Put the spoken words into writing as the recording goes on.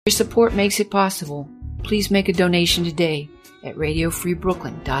Your support makes it possible. Please make a donation today at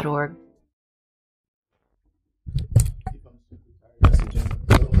radiofreebrooklyn.org.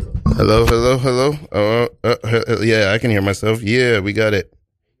 Hello, hello, hello. Yeah, I can hear myself. Yeah, we got it.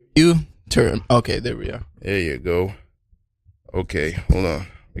 You turn. Okay, there we are. There you go. Okay, hold on.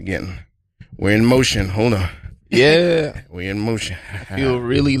 We're in motion. Hold on. Yeah. We're in motion. I feel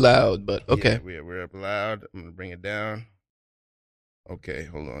really loud, but okay. Yeah, we're up loud. I'm going to bring it down. Okay,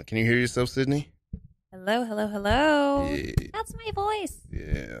 hold on. Can you hear yourself, Sydney? Hello, hello, hello. Yeah. That's my voice.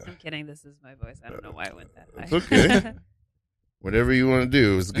 Yeah. I'm kidding. This is my voice. I don't know why I went that way. It's okay. Whatever you want to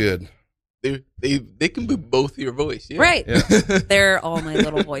do is good. They can be both your voice. Yeah. Right. Yeah. They're all my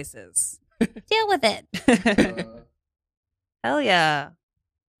little voices. Deal with it. Hell yeah.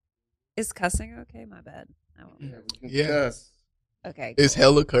 Is cussing okay? My bad. I won't. Yes. Okay. Is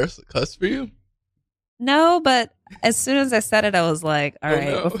hell a cuss for you? No, but as soon as I said it, I was like, all right,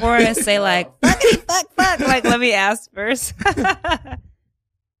 no. before I say like, fuck, like, let me ask first.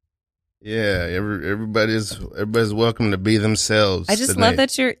 Yeah, everybody's welcome to be themselves. I just tonight. love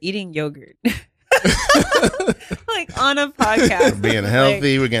that you're eating yogurt. Like on a podcast. We're being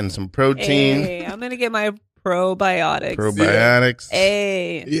healthy. We're getting some protein. Hey, I'm going to get my probiotics. Probiotics.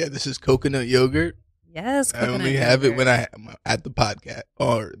 Hey. Yeah, this is coconut yogurt. Yes, I only have it when I'm at the podcast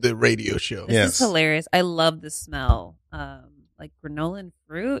or the radio show. This is hilarious. I love the smell. Like granola and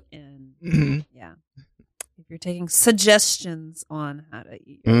fruit. And yeah. If you're taking suggestions on how to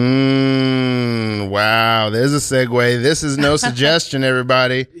eat. Wow, there's a segue. This is no suggestion,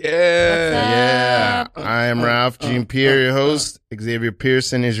 everybody. Yeah. I am Ralph Jean Pierre, your host. Xavier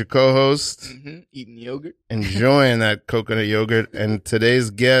Pearson is your co-host. Eating yogurt. Enjoying that coconut yogurt. And today's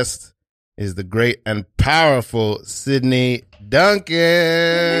guest is the great and powerful Sydney Duncan.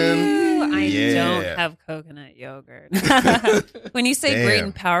 I don't have coconut yogurt. When you say great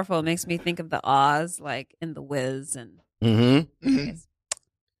and powerful, it makes me think of the Oz, like in The Wiz. And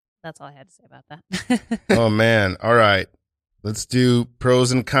that's all I had to say about that. Oh, man. All right. Let's do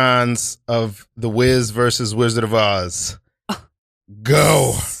pros and cons of The Wiz versus Wizard of Oz.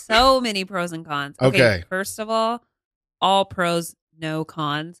 Go. So many pros and cons. Okay. First of all pros, no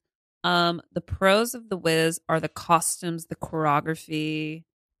cons. The pros of The Wiz are the costumes, the choreography,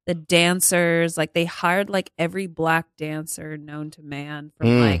 the dancers. Like they hired like every black dancer known to man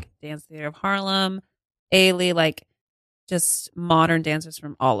from like Dance Theater of Harlem, Ailey, like just modern dancers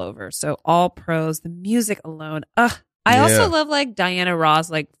from all over. So all pros. The music alone. I also love like Diana Ross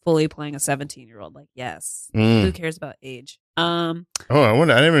like fully playing a 17-year-old. Like yes, who cares about age? I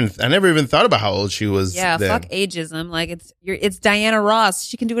wonder. I never even thought about how old she was. Yeah, then. fuck ageism. Like it's Diana Ross.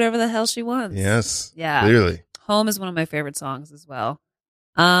 She can do whatever the hell she wants. Yes. Yeah. Clearly. Home is one of my favorite songs as well.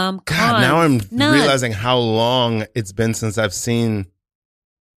 God, now I'm realizing how long it's been since I've seen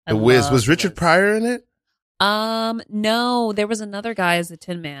The Wiz. Was Richard Pryor in it? No, there was another guy as the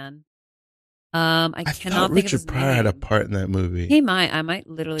Tin Man. I cannot think Richard of his Pryor name. had a part in that movie. He might. I might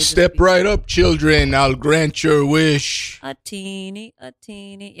literally Step right up, children. I'll grant your wish. A teeny.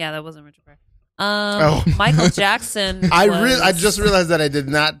 Yeah, that wasn't Richard Pryor. Michael Jackson. I just realized that I did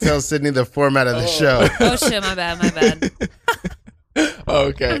not tell Sydney the format of the show. Oh shit, my bad.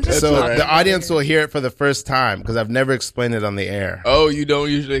 Okay. So the audience will hear it for the first time because I've never explained it on the air. Oh, you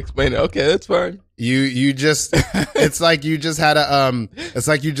don't usually explain it. Okay, that's fine. You just it's like you just had it's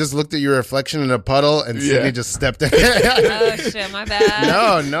like you just looked at your reflection in a puddle and Sydney just stepped in. Oh shit, my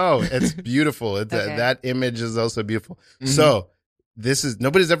bad. No, it's beautiful. It's that image is also beautiful. So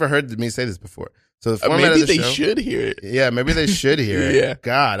nobody's ever heard me say this before. So the format maybe of the they show, should hear it. Yeah, maybe they should hear it. Yeah.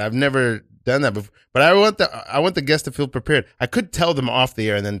 God, I've never done that before. But I want the guest to feel prepared. I could tell them off the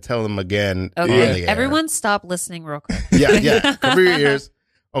air and then tell them again on the air. Everyone stop listening real quick. Yeah. Cover your ears.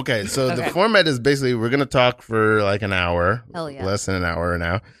 Okay, so the format is basically we're going to talk for like an hour. Hell yeah. Less than an hour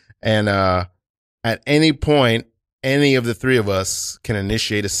now. And at any point, any of the three of us can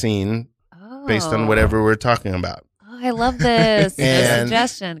initiate a scene based on whatever we're talking about. I love this. And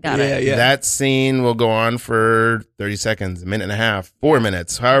suggestion. Got it. Yeah. That scene will go on for 30 seconds, a minute and a half, 4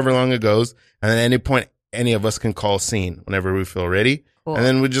 minutes, however long it goes. And then at any point, any of us can call scene whenever we feel ready. Cool. And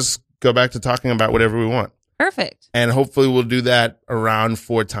then we just go back to talking about whatever we want. Perfect. And hopefully we'll do that around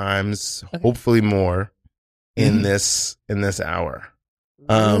 4 times, hopefully more in this hour.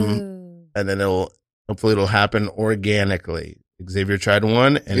 And then hopefully it'll happen organically. Xavier tried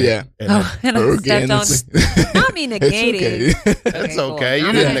one, and and I stepped on. Not me negating. It's okay.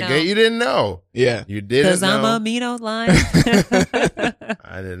 You didn't negate. You didn't know. Yeah, you didn't. Because I'm a mean line.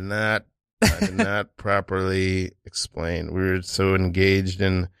 I did not properly explain. We were so engaged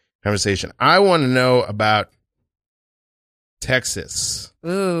in conversation. I want to know about Texas.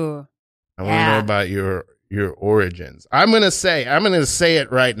 Ooh. I want to know about your origins. I'm gonna say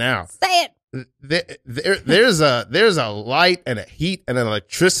it right now. Say it. There's a light and a heat and an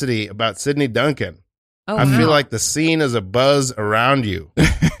electricity about Sydney Duncan. Oh, I feel like the scene is a buzz around you.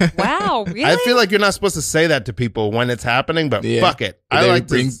 Wow, really? I feel like you're not supposed to say that to people when it's happening, but fuck it. I like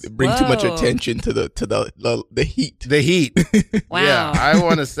bring to too much attention to the heat. The heat. Wow. Yeah, I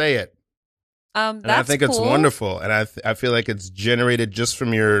want to say it. That's and I think it's cool. wonderful, and I feel like it's generated just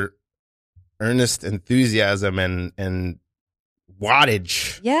from your earnest enthusiasm and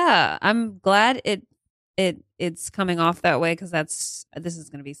wattage. Yeah, I'm glad it's coming off that way, because this is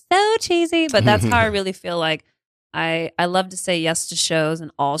going to be so cheesy, but that's how I really feel. Like I love to say yes to shows,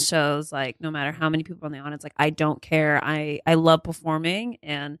 and all shows, like no matter how many people are in the audience, like I don't care. I love performing,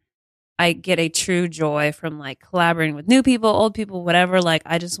 and I get a true joy from like collaborating with new people, old people, whatever. Like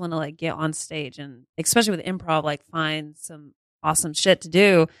I just want to like get on stage, and especially with improv, like find some awesome shit to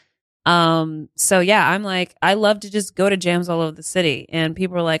do. So yeah, I'm like, I love to just go to jams all over the city, and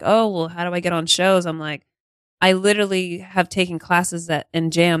people are like, oh, well, how do I get on shows? I'm like, I literally have taken classes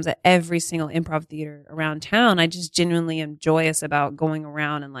and jams at every single improv theater around town. I just genuinely am joyous about going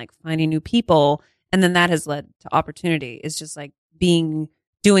around and like finding new people. And then that has led to opportunity. It's just like doing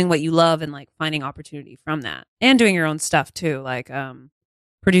what you love and like finding opportunity from that, and doing your own stuff too. Like,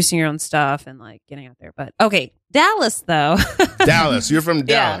 producing your own stuff and like getting out there. But okay, Dallas though. Dallas, you're from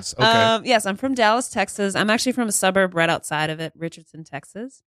Dallas. Yeah. Okay. Yes, I'm from Dallas, Texas. I'm actually from a suburb right outside of it, Richardson,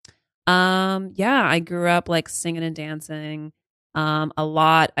 Texas. Yeah, I grew up like singing and dancing. A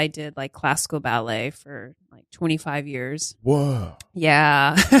lot. I did like classical ballet for like 25 years. Whoa.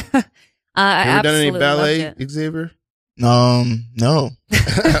 Yeah. Have you done any ballet, loved it. Xavier? No.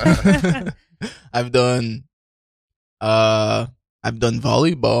 I've done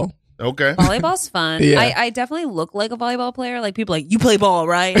volleyball. Okay. Volleyball's fun. Yeah. I definitely look like a volleyball player. Like people are like, you play ball,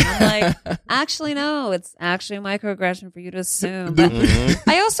 right? And I'm like, actually, no. It's actually a microaggression for you to assume. But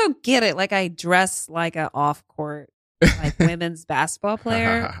I also get it. Like I dress like a off-court like women's basketball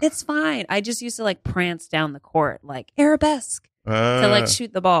player. It's fine. I just used to like prance down the court like arabesque to like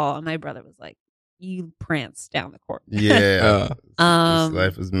shoot the ball. And my brother was like, you prance down the court. Yeah. This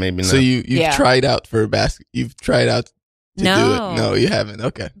life is maybe not. So you've tried out for you've tried out to do No. it. No, you haven't.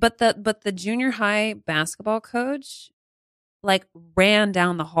 Okay. But the junior high basketball coach like ran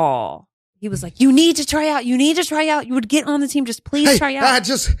down the hall. He was like, you need to try out. You need to try out. You would get on the team. Just please try out.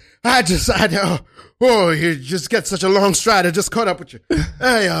 You just get such a long stride. I just caught up with you.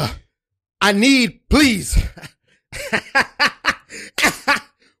 I need, please.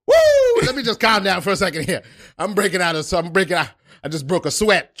 Woo! Let me just calm down for a second here. I'm breaking out. I just broke a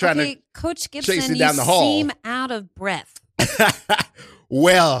sweat trying to Coach chase Gibson, it down the hall. seem out of breath.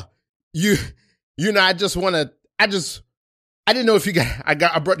 Well, you know, I didn't know if you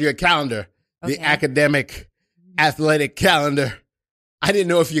I brought you a calendar, the Okay. academic athletic calendar. I didn't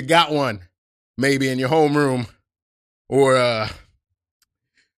know if you got one, maybe in your homeroom or,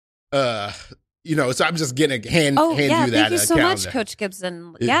 so I'm just getting hand Oh, you yeah. that Thank you so calendar. much, Coach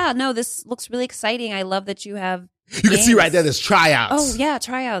Gibson. Yeah, no, this looks really exciting. I love that you have You can see right there, there's tryouts. Oh, yeah,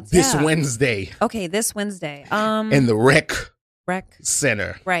 tryouts. This yeah. Wednesday Okay, this Wednesday. in the rec Rec.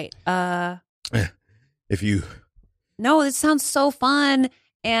 center. Right. If you No, it sounds so fun.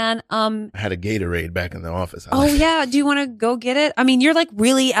 And I had a Gatorade back in the office. oh yeah, do you want to go get it? I mean, you're like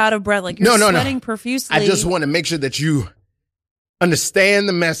really out of breath, like you're sweating profusely. I just want to make sure that you understand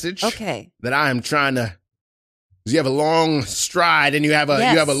the message. Okay. That I am trying to. Because you have a long stride, and you have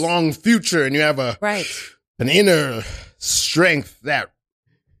a long future, and you have an inner strength that,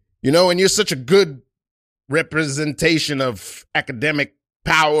 and you're such a good representation of academic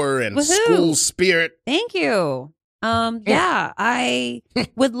power and Woohoo. school spirit. Thank you. Yeah, I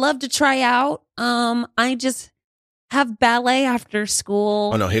would love to try out. I just have ballet after school.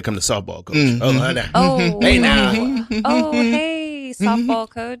 Oh no, here come the softball coach. Mm-hmm. Oh, Hey now. Oh, hey, softball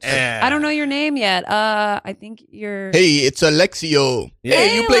coach. Yeah. I don't know your name yet. I think you're. Hey, it's Alexio. Yeah. Hey,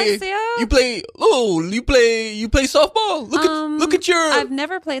 Hey, you play. Alexio. You play softball. Look at your. I've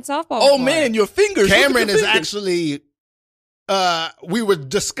never played softball. Oh before. man, your fingers. Look at Cameron your is fingers. actually. We were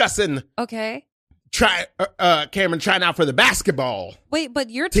discussing Okay. Cameron trying out for the basketball. Wait, but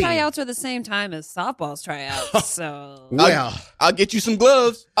your Team. tryouts are the same time as softball's tryouts, so. Well, I'll get you some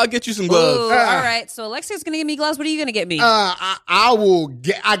gloves. Ooh, all right. So Alexia's gonna give me gloves. What are you gonna get me? I will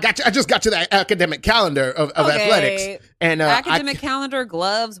get. I got you. I just got you that academic calendar of Okay. athletics and Academic calendar,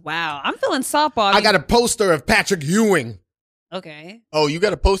 gloves. Wow, I'm feeling softball. I got a poster of Patrick Ewing. Okay. Oh, you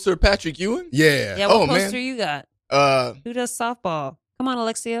got a poster of Patrick Ewing? Yeah. Yeah. What Oh, poster man. you got? Uh, Who does softball? Come on,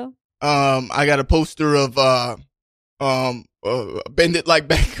 Alexio. I got a poster of Bend It Like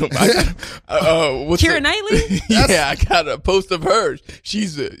Beckham. Keira Knightley? Yeah, I got a post of hers.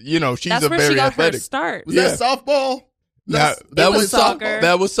 She's she's That's a where very she got athletic. her start. Was that softball? That was was soccer.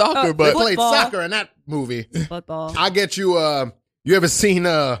 That was soccer, Oh, but They played Football. soccer in that movie. Football. I'll get you, you ever seen,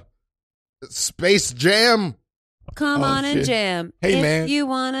 Space Jam? Come Oh, on and shit. jam. Hey, if man. you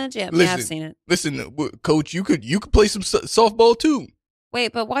want to jam. Yeah, Listen. I've seen it. listen, Coach, you could play some softball too.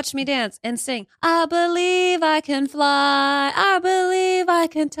 Wait, but watch me dance and sing. I believe I can fly. I believe I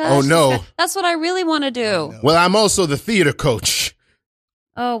can touch. Oh, the no. sky." That's what I really want to do. No. Well, I'm also the theater coach.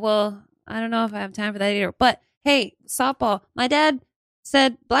 Oh, well, I don't know if I have time for that either. But hey, softball. My dad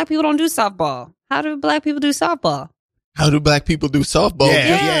said black people don't do softball. How do black people do softball? How do black people do softball?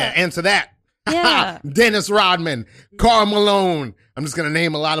 Yeah. Answer that. Yeah. Dennis Rodman, Karl Malone. I'm just going to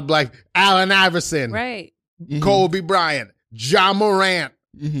name a lot of black. Allen Iverson. Right. Mhm. Kobe Bryant. John Morant.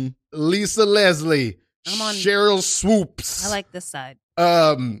 Mhm. Lisa Leslie. I'm on- Cheryl Swoops. I like this side.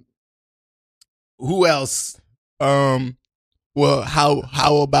 Who else? Well,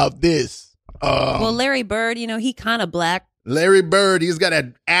 how about this? Well, Larry Bird, he kind of black. Larry Bird. He's got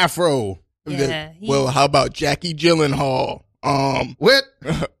an afro. Yeah. well, how about Jackie Gyllenhaal? What?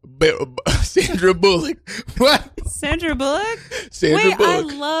 Sandra Bullock. What? Sandra Bullock? Sandra Wait,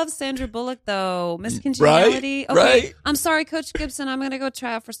 Bullock. I love Sandra Bullock, though. Miss Congeniality. Okay. right. I'm sorry, Coach Gibson. I'm going to go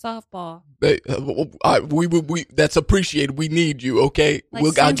try out for softball. We that's appreciated. We need you, okay? Like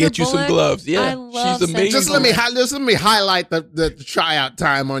I'll Sandra get you some Bullock? gloves. Yeah, I love she's Sandra amazing. Just let me highlight the tryout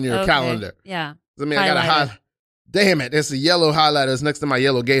time on your Okay. calendar. Yeah. I got to Highlight highlight. Damn it! It's a yellow highlighter. It's next to my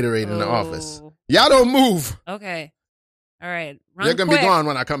yellow Gatorade in the Oh. office. Y'all don't move. Okay. All right. Run You're gonna quick. be gone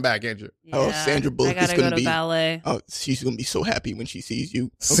when I come back, ain't you? Oh, Yeah, Sandra Bullock I is gotta gonna go to be- ballet. Oh, she's gonna be so happy when she sees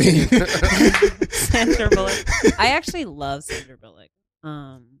you. See? Sandra Bullock. I actually love Sandra Bullock.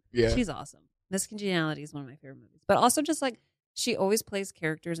 Yeah. She's awesome. Miss Congeniality is one of my favorite movies. But also just like she always plays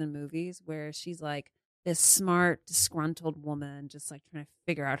characters in movies where she's like this smart, disgruntled woman just like trying to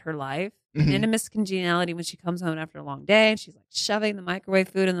figure out her life. Mhm. And in Miss Congeniality, when she comes home after a long day and she's like shoving the microwave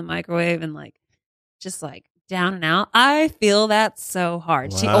food in the microwave and like just like down and out. I feel that so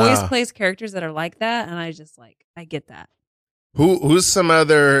hard. She always Wow. plays characters that are like that. And I just like, I get that. Who's some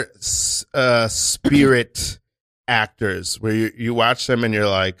other spirit actors where you watch them and you're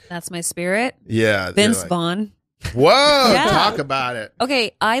like, That's my spirit. yeah, you're Vince like, Vaughn. Whoa, Yeah. talk about it.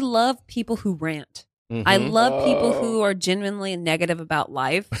 Okay, I love people who rant. Mhm. I love people who are genuinely negative about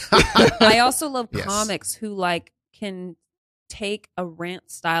life. I also love Yes. comics who like can take a rant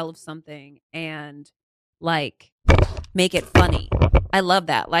style of something and like make it funny. I love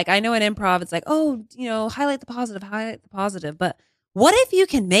that. Like I know in improv it's like, oh, highlight the positive. But what if you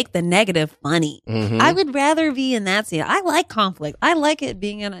can make the negative funny? Mhm. I would rather be in that scene. I like conflict. I like it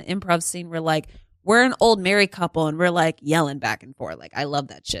being in an improv scene where like we're an old married couple and we're like yelling back and forth. Like I love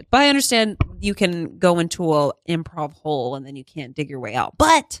that shit. But I understand you can go into a improv hole and then you can't dig your way out.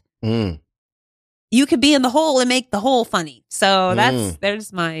 But Mm. you could be in the hole and make the hole funny. So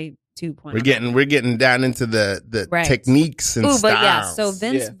there's my 2 points. We're getting down into the Right. techniques and Ooh, styles. but yeah. So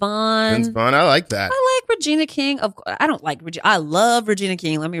Vince Yeah. Vaughn. Vince Vaughn, I like that. I like Regina King. I don't like Regina. I love Regina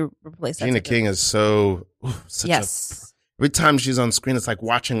King. Let me replace that. Regina with King is such Yes. every time she's on screen, it's like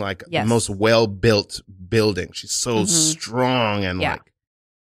watching like Yes. the most well-built building. She's so Mhm. strong and Yeah. like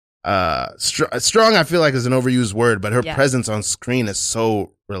strong. I feel like is an overused word, but her Yeah. presence on screen is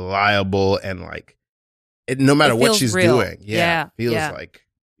so reliable and like no matter It what feels she's real. doing, Yeah, feels yeah. like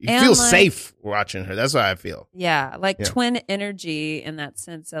you And, feel like- safe watching her. That's what I feel. Yeah, like Yeah. twin energy in that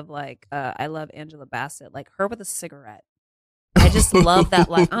sense of like, I love Angela Bassett, like her with a cigarette. I just love that.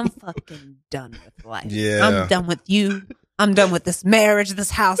 Like, I'm fucking done with life. Yeah. I'm done with you. I'm done with this marriage,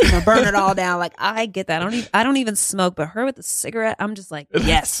 this house. I'm gonna burn it all down. Like, I get that. I don't even smoke, but her with the cigarette, I'm just like,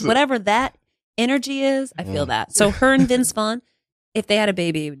 yes, whatever that energy is, I feel that. So her and Vince Vaughn, if they had a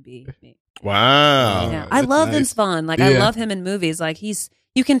baby, it would be me. Wow. Yeah. I love nice. Vince Vaughn. Like, I Yeah. love him in movies. Like,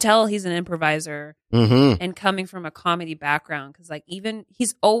 you can tell he's an improviser. Mm-hmm. And coming from a comedy background, because like even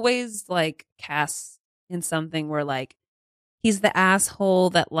he's always like cast in something where like he's the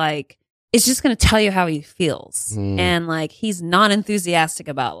asshole that like is just going to tell you how he feels, and like he's not enthusiastic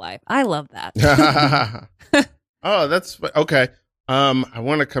about life. I love that. Oh, that's okay. I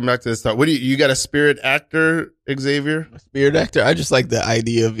want to come back to this thought. What do you got a spirit actor, Xavier? Spirit actor. I just like the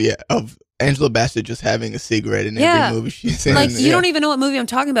idea of Angela Bassett just having a cigarette in every movie she's in. Like, you don't even know what movie I'm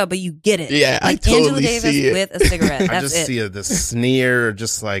talking about, but you get it. Yeah, like, I totally Angela Davis see it. with a cigarette. That's I just see the sneer,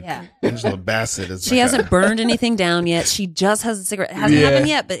 just like Angela Bassett is. She hasn't burned anything down yet. She just has a cigarette. It hasn't happened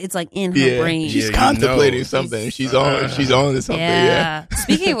yet, but it's like in her brain. She's contemplating something. She's on to something. Yeah.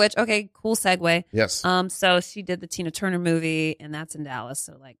 Speaking of which, okay, cool segue. Yes. So she did the Tina Turner movie, and that's in Dallas.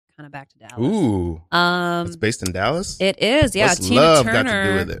 So like, kind of back to Dallas. Ooh. It's based in Dallas. It is. Yeah. What's Tina love Turner got to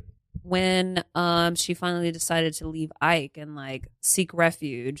do with it? When she finally decided to leave Ike and like seek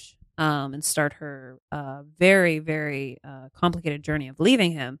refuge and start her very, very complicated journey of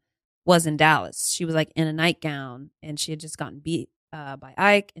leaving him was in Dallas. She was like in a nightgown and she had just gotten beat by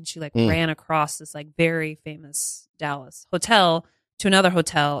Ike, and she like ran across this like very famous Dallas hotel to another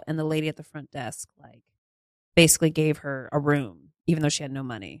hotel, and the lady at the front desk like basically gave her a room even though she had no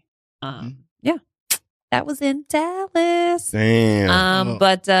money. Yeah. That was in Dallas. Damn.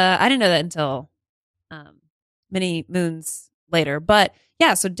 But I didn't know that until many moons later. But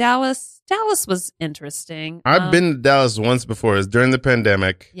yeah, so Dallas was interesting. I've been to Dallas once before. It was during the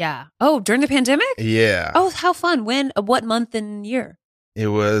pandemic. Yeah. Oh, during the pandemic? Yeah. Oh, how fun. When? What month and year? It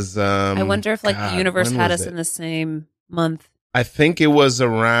was. I wonder if like the universe had us in the same month. I think it was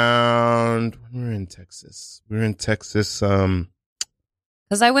around when we were in Texas. Because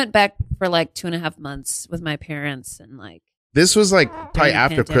I went back for like 2.5 months with my parents, and like this was like probably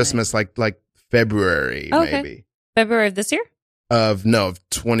after pandemic. Christmas, like February, maybe. February of this year? Of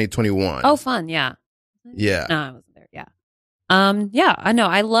 2021. Oh, fun, yeah. Yeah. No, I wasn't there. Yeah. Yeah, I know.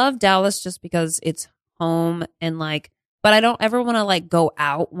 I love Dallas just because it's home, and like, but I don't ever want to like go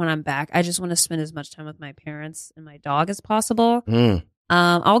out when I'm back. I just want to spend as much time with my parents and my dog as possible.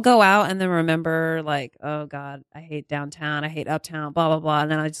 I'll go out and then remember like, oh God, I hate downtown. I hate uptown, blah, blah, blah.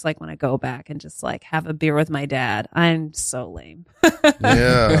 And then I just like want to go back and just like have a beer with my dad. I'm so lame.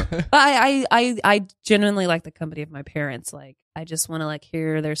 Yeah. But I genuinely like the company of my parents. Like, I just want to like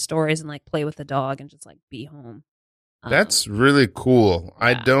hear their stories and like play with the dog and just like be home. That's really cool. Yeah.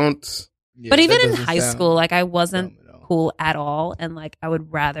 I don't. But even in high school, like I wasn't cool at all. And like, I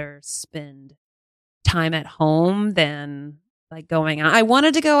would rather spend time at home than like going out. I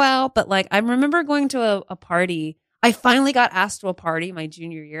wanted to go out, but like I remember going to a party. I finally got asked to a party my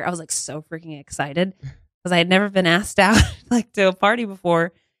junior year. I was like so freaking excited because I had never been asked out like to a party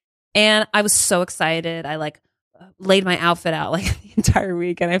before. And I was so excited. I like laid my outfit out like the entire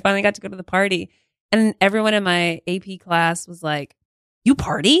week, and I finally got to go to the party. And everyone in my AP class was like, "You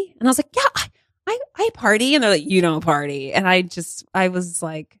party?" And I was like, "Yeah, I party." And they're like, "You don't party." And I was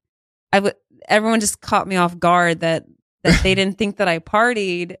like, everyone just caught me off guard that they didn't think that I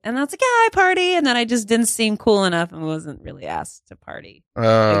partied. And I was like, yeah, I party. And then I just didn't seem cool enough and wasn't really asked to party.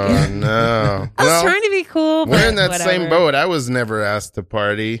 Oh, no. I was trying to be cool, but we're in that whatever. same boat. I was never asked to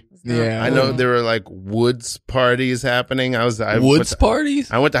party. Yeah. I know there were like woods parties happening. Woods parties?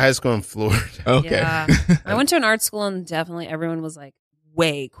 I went to high school in Florida. Okay. Yeah. I went to an art school, and definitely everyone was like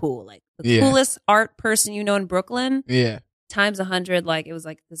way cool. Like the coolest art person you know in Brooklyn. Yeah. Times 100. Like it was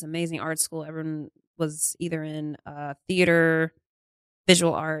like this amazing art school. Everyone was either in theater,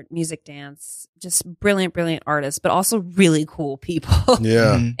 visual art, music, dance, just brilliant artists, but also really cool people.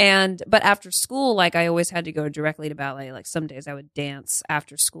 Yeah. But after school, like I always had to go directly to ballet. Like some days I would dance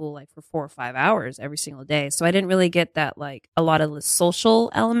after school, like for 4 or 5 hours every single day. So I didn't really get that, like a lot of the social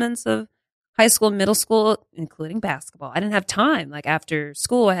elements of high school, middle school, including basketball. I didn't have time. Like after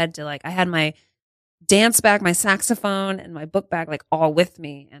school, I had my dance bag, my saxophone, and my book bag, like all with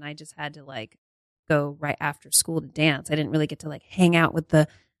me. And I just had to like go right after school to dance. I didn't really get to like hang out with the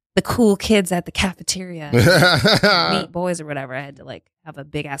cool kids at the cafeteria, meet boys or whatever. I had to like have a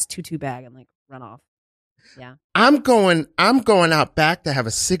big ass tutu bag and like run off. Yeah. I'm going out back to have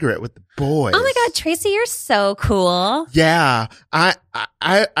a cigarette with the boys. Oh my God, Tracy, you're so cool. Yeah. I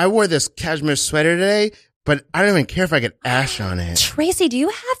wore this cashmere sweater today, but I don't even care if I get ash on it. Tracy, do you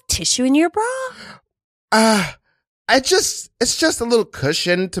have tissue in your bra? It's just a little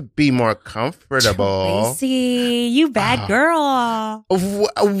cushion to be more comfortable. Tracy, you bad girl.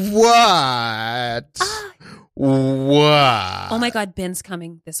 What? What? Oh my God, Ben's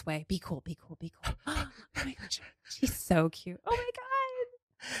coming this way. Be cool. Oh my gosh, she's so cute. Oh my God.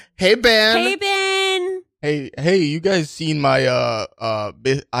 Hey, Ben. Hey, Ben. Hey, you guys seen my I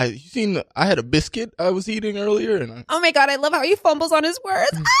had a biscuit I was eating earlier, and oh my God, I love how he fumbles on his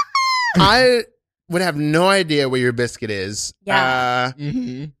words. I would have no idea where your biscuit is. Yeah.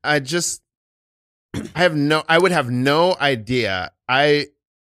 I would have no idea. I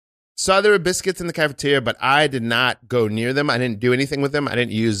saw there were biscuits in the cafeteria, but I did not go near them. I didn't do anything with them. I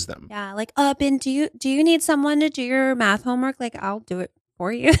didn't use them. Yeah, like Ben, do you need someone to do your math homework? Like I'll do it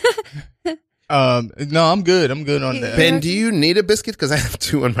for you? No, I'm good. I'm good on that. Ben, do you need a biscuit? Because I have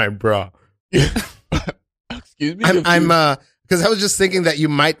 2 in my bra. Excuse me. I'm because I was just thinking that you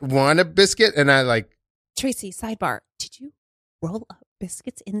might want a biscuit, and I like. Tracy, sidebar. Did you roll up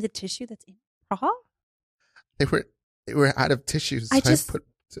biscuits in the tissue that's in your bra? They were out of tissues.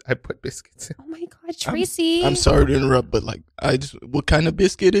 So I put biscuits in. Oh my God, Tracy. I'm sorry to interrupt, but like, what kind of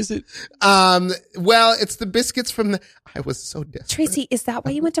biscuit is it? Well, it's the biscuits from I was so desperate. Tracy, is that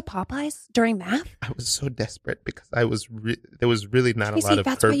why you went to Popeyes during math? I was so desperate because there was really not Tracy, a lot of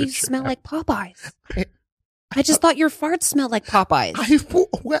that's why you curvature. smell like Popeyes. I just thought your farts smelled like Popeyes.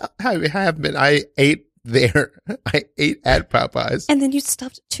 I have been. I ate there. I ate at Popeyes. And then you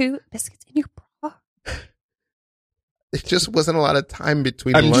stuffed 2 biscuits in your bra. It just wasn't a lot of time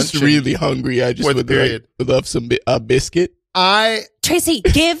between I'm lunch just really hungry. I just would love some biscuit. Tracy,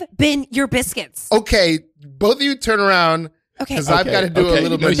 give Ben your biscuits. Okay, both of you turn around. Okay. Because I've got to do a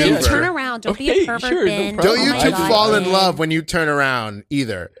little No, maneuver. Ben, turn around. Don't be a pervert, sure, Ben. no Don't problem. you Oh two my God, fall in Ben. love when you turn around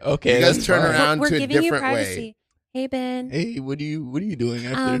either. Okay, you guys that's turn fine. around We're to a giving you different privacy. way. Hey, Ben. Hey, what are you doing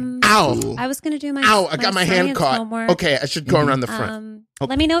after? Ow. school? I was going to do my Ow! I got my hand science caught. homework. Okay, I should go around the front.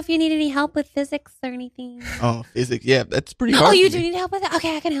 Let me know if you need any help with physics or anything. Oh, physics. Yeah, that's pretty hard. Oh, you for do me. need help with it?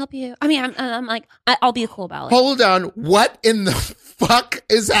 Okay, I can help you. I mean, I'm like, I'll be cool about it. Hold on. What in the fuck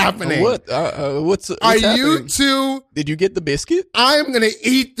is happening? What? What's Are happening? you two? Did you get the biscuit? I'm gonna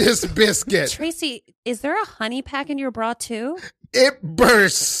eat this biscuit. Tracy, is there a honey pack in your bra too? It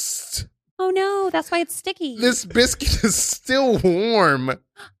burst. Oh no, that's why it's sticky. This biscuit is still warm.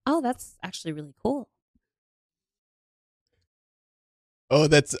 Oh, that's actually really cool. Oh,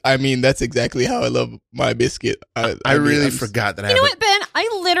 that's exactly how I love my biscuit. I really I'm- forgot that I You know have what, Ben?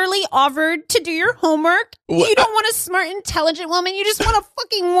 I literally offered to do your homework. What? You don't want a smart, intelligent woman. You just want a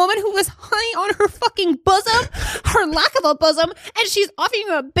fucking woman who has honey on her fucking bosom, her lack of a bosom, and she's offering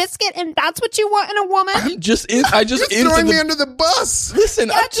you a biscuit, and that's what you want in a woman? I just You're throwing me under the bus. Listen,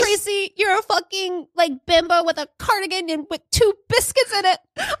 Yeah, Tracy, you're a fucking, like, bimbo with a cardigan and with 2 biscuits in it.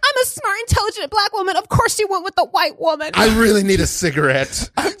 I'm a smart, intelligent black woman. Of course you went with the white woman. I really need a cigarette.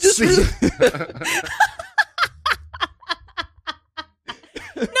 I'm just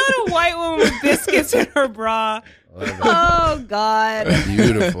Not a white woman with biscuits in her bra. Oh, God.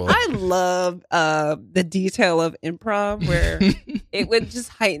 Beautiful. I love the detail of improv where it would just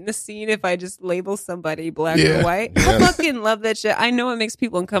heighten the scene if I just label somebody black or white. I fucking love that shit. I know it makes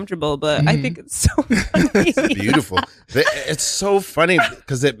people uncomfortable, but I think it's so funny. It's beautiful. It's so funny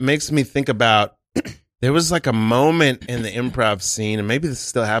because it makes me think about there was like a moment in the improv scene, and maybe this is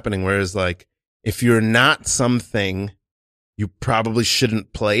still happening, where it's like, if you're not something, you probably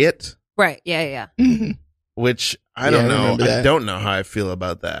shouldn't play it. Right. Yeah. Which I don't know. remember I that. don't know how I feel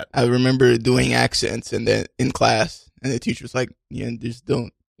about that. I remember doing accents and then in class, and the teacher was like, "Yeah, just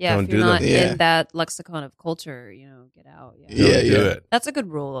don't." Yeah, Don't if you're do not that. Yeah. in that lexicon of culture, get out. Don't Yeah, do it. That's a good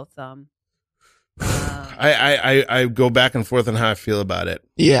rule of thumb. I go back and forth on how I feel about it.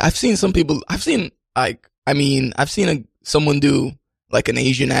 Yeah, I've seen some people. Someone do like an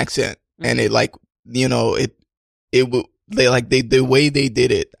Asian accent, and it like the way they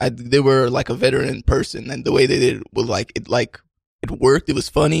did it. They were like a veteran person, and the way they did it was it worked. It was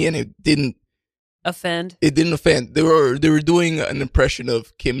funny, and it didn't Offend. offend. They were doing an impression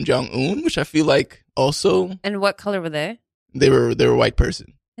of Kim Jong-un, which I feel like also And what color were they? they were a white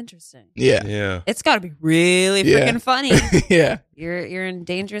person. Interesting. Yeah, Yeah. It's got to be really Yeah. freaking funny. yeah. You're in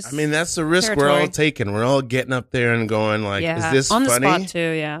dangerous. I mean, that's the risk we're all territory. taking. We're all getting up there and going like, yeah. is this on funny? the spot too?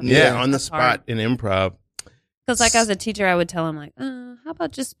 Yeah. Yeah, on the That's spot hard. in improv. Because like as a teacher, I would tell him like, how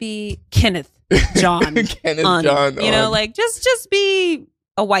about just be Kenneth John? Kenneth on, John. like just be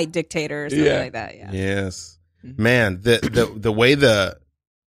a white dictator or something Yeah. like that. Yeah. Yes. Man, the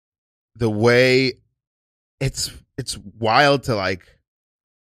way it's wild to like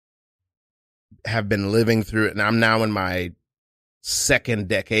have been living through it, and I'm now in my 2nd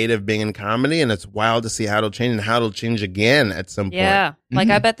decade of being in comedy, and it's wild to see how it'll change and how it'll change again at some point. Yeah. Like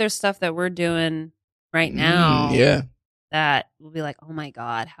I Mhm. bet there's stuff that we're doing right now Yeah. that will be like, oh my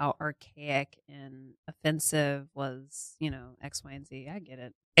God, how archaic and offensive was, X, Y, and Z. I get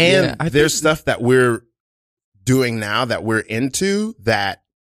it. And Yeah, I there's think- stuff that we're doing now that we're into that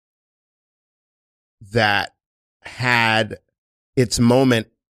had its moment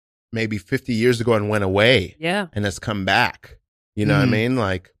maybe 50 years ago and went away Yeah. and has come back. You know what I Mhm. mean?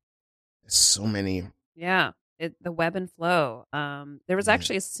 Like, so many. Yeah. The web and flow. There was Yeah.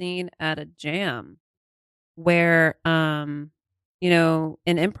 actually a scene at a jam where, in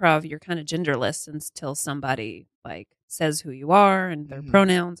improv, you're kind of genderless until somebody like says who you are and their Mhm.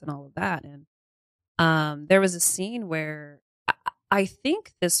 pronouns and all of that. And there was a scene where I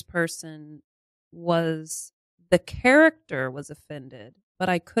think this person the character was offended, but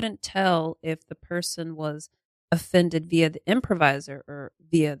I couldn't tell if the person was offended via the improviser or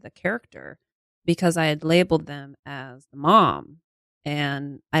via the character because I had labeled them as the mom.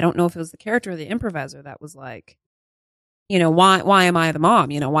 And I don't know if it was the character or the improviser that was like, why am I the mom?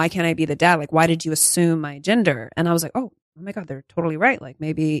 Why can't I be the dad? Like, why did you assume my gender? And I was like, oh my God, they're totally right. Like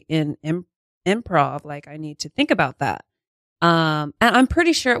maybe in improv, like I need to think about that. And I'm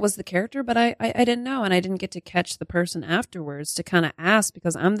pretty sure it was the character, but I didn't know, and I didn't get to catch the person afterwards to kind of ask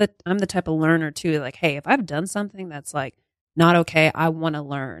because I'm the type of learner too. Like, hey, if I've done something that's like not okay, I want to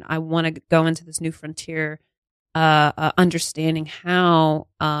learn. I want to go into this new frontier, understanding how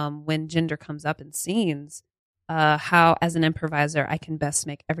when gender comes up in scenes, how as an improviser I can best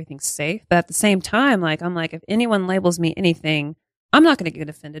make everything safe. But at the same time, like I'm like, if anyone labels me anything, I'm not going to get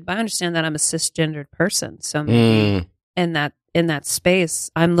offended. But I understand that I'm a cisgendered person, so maybe. In that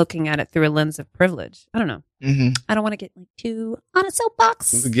space, I'm looking at it through a lens of privilege. I don't know. Mm-hmm. I don't want to get like too on a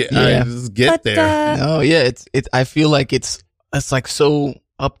soapbox. Just get there. No, yeah, it's. I feel like it's like so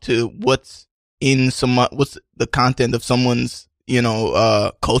up to what's the content of someone's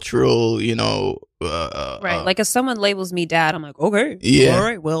cultural right. Like if someone labels me dad, I'm like, okay, yeah, all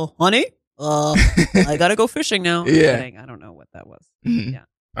right, well, honey, I gotta go fishing now. Yeah, I don't know what that was. Mm-hmm. Yeah.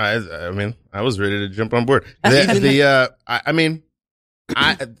 I mean, I was ready to jump on board. Where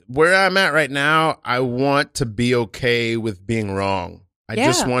I'm at right now, I want to be okay with being wrong. I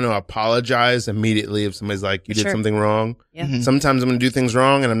just want to apologize immediately if somebody's like, you did something wrong. Yeah. Mm-hmm. Sometimes I'm going to do things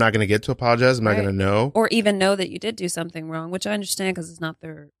wrong and I'm not going to get to apologize. I'm not going to know. Or even know that you did do something wrong, which I understand because it's not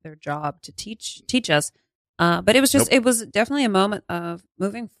their job to teach us. But it was just, It was definitely a moment of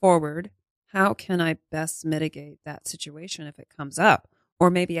moving forward. How can I best mitigate that situation if it comes up? Or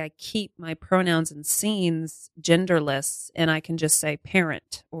maybe I keep my pronouns and scenes genderless and I can just say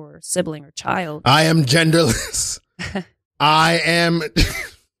parent or sibling or child. I am genderless. I am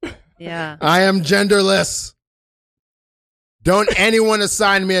genderless. Don't anyone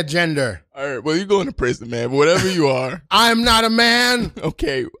assign me a gender. All right, well, you're going to prison, man. Whatever you are. I'm not a man.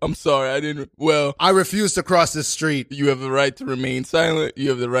 Okay, I'm sorry. I refuse to cross this street. You have the right to remain silent. You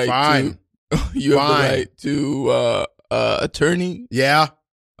have the right Fine. You have the right to attorney. Yeah.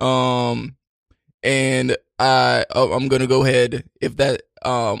 And I'm gonna go ahead if that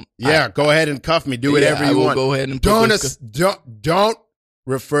go ahead and cuff me. Do whatever you want. Go ahead and don't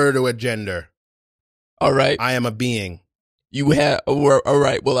refer to a gender. All right. I am a being. You have all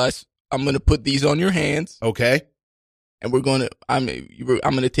right. Well, I'm gonna put these on your hands. Okay. And I'm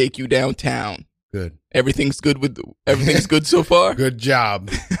gonna take you downtown. Good. Everything's good so far. Good job.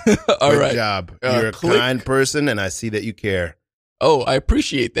 Good job. You're a kind person, and I see that you care. Oh, I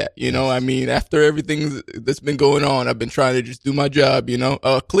appreciate that. I mean, after everything that's been going on, I've been trying to just do my job.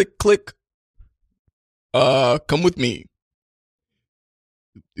 Click, click. Come with me.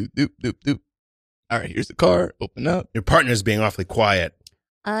 Doop, doop, doop, doop. All right, here's the car. Open up. Your partner's being awfully quiet.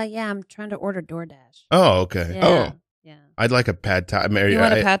 Yeah, I'm trying to order DoorDash. Oh, okay. Yeah. Yeah. I'd like a pad thai. You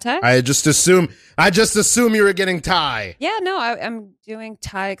want a pad thai? I just assume you were getting Thai. Yeah, no, I'm doing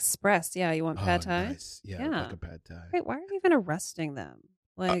Thai Express. Yeah, you want pad thai? Nice. Yeah, I'd like a pad thai. Wait, why are you even arresting them?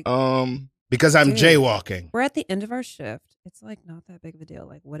 Like, because I'm jaywalking. We're at the end of our shift. It's like not that big of a deal.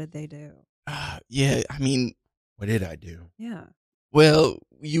 Like, what did they do? Yeah, I mean, what did I do? Yeah. Well,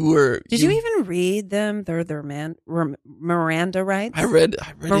 you were. Did you even read them? Their Miranda rights. I read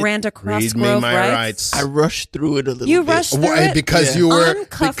Miranda it. Crossgrove rights. I rushed through it a little bit. You rushed through it because you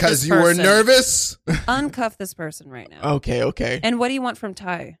were nervous. Uncuff this person right now. Okay. And what do you want from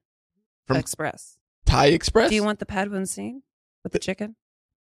Thai Express? Thai Express. Do you want the pad woon scene with the chicken?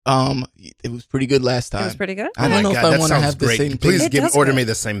 It was pretty good last time. It was pretty good. I don't know if I want to have the same thing. Please order me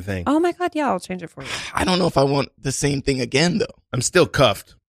the same thing. Oh my God, yeah, I'll change it for you. I don't know if I want the same thing again though. I'm still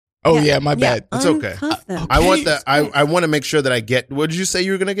cuffed. Oh yeah, my bad. It's okay. Them. I want that. I want to make sure that I get. What did you say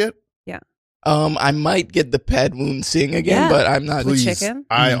you were gonna get? Yeah. I might get the pad wound sing again, but I'm not. With chicken.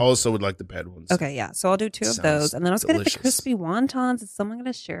 I also would like the pad wounds. Okay, yeah. So I'll do two of those, and then I was gonna get the crispy wontons. Is someone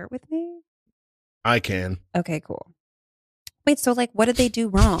gonna share it with me? I can. Okay, cool. Wait, so like, what did they do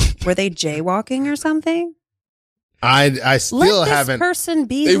wrong? Were they jaywalking or something? I still haven't. Let this person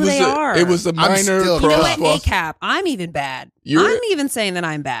be who they are. It was a minor. You know what, ACAP? I'm even bad. I'm even saying that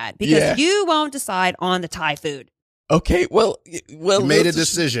I'm bad because you won't decide on the Thai food. Okay, well, you made a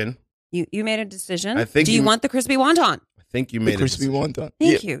decision. You made a decision. I think. Do you want the crispy wonton? I think you made the crispy wonton.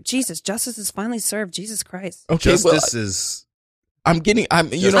 Thank you, Jesus. Justice is finally served. Jesus Christ. Okay, justice is. I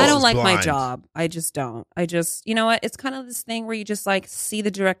don't like my job. I just don't. You know what? It's kind of this thing where you just like see the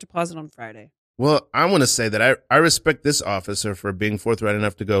direct deposit on Friday. Well, I want to say that I respect this officer for being forthright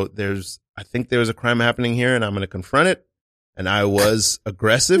enough to go, I think there's a crime happening here and I'm going to confront it. And I was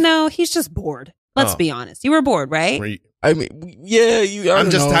aggressive. No, he's just bored. Let's be honest. You were bored, right? I mean, yeah, I'm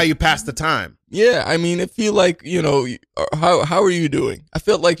just how you pass the time. Yeah, I mean, I feel like, how are you doing? I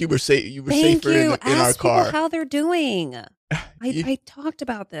felt like you were safer in our Ask car. people how they're doing. I talked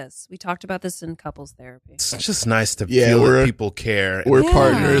about this. We talked about this in couples therapy. It's just nice to feel that people care. We're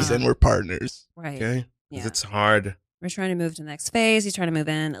partners and we're partners. Right. Okay? Yeah. It's hard. We're trying to move to the next phase. He's trying to move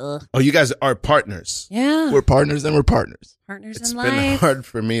in. Ugh. Oh, you guys are partners. Yeah. We're partners and we're partners. Partners It's in been life. hard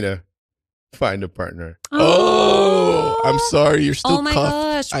for me to find a partner. Oh, I'm sorry. You're still Oh my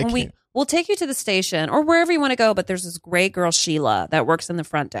cuffed. gosh. We'll take you to the station or wherever you want to go, but there's this great girl, Sheila, that works in the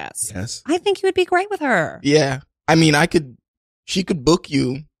front desk. Yes. I think you would be great with her. Yeah. I mean, she could book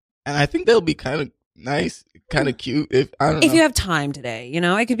you, and I think that'll be kind of nice, kind of cute. If you have time today,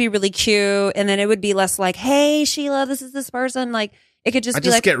 it could be really cute. And then it would be less like, hey, Sheila, this is this person. Like, it could just be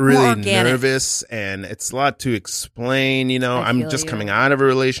like, get more really organic. nervous, and it's a lot to explain. I I'm feel just you. coming out of a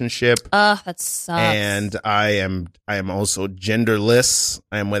relationship. That sucks. And I am also genderless.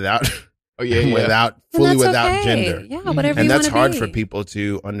 I am without And without that's without okay. gender. Yeah, whatever And you that's wanna hard be. for people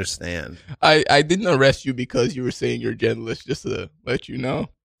to understand. I didn't arrest you because you were saying you're genderless, just to let you know.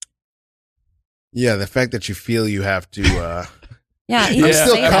 Yeah, the fact that you feel you have to yeah, I'm you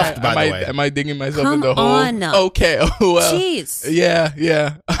still say cuffed, that. by the way. Am I digging myself Come in the hole? on. Okay. Oh, well. Jeez.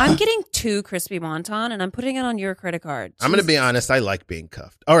 Yeah. I'm getting 2 crispy wonton and I'm putting it on your credit card. I'm going to be honest, I like being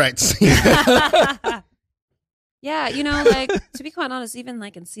cuffed. All right. Yeah, like, to be quite honest, even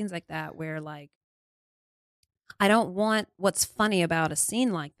like in scenes like that where like I don't want what's funny about a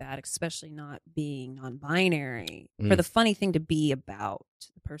scene like that, especially not being non-binary, for the funny thing to be about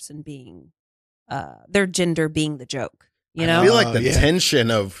the person being their gender being the joke. I feel like the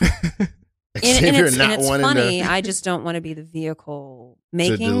tension of Xavier and not it's wanting funny. to I just don't want to be the vehicle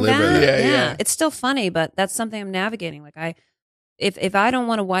making deliver that. Yeah. It's still funny, but that's something I'm navigating. Like if I don't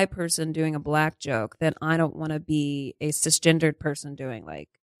want a white person doing a black joke, then I don't want to be a cisgendered person doing like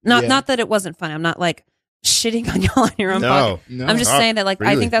not that it wasn't funny. I'm not like shitting on y'all on your own podcast. No. I'm just saying that like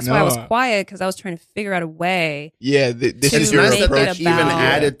I really. think that's why I was No. quiet, because I was trying to figure out a way. Yeah, this To is It's your nice make that it approach. they even about-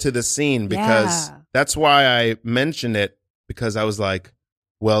 added to the scene, because Yeah. that's why I mentioned it, because I was like,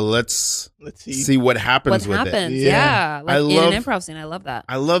 well, let's see what happens What with it. happens? Yeah. Yeah, like in an improv scene, I love that.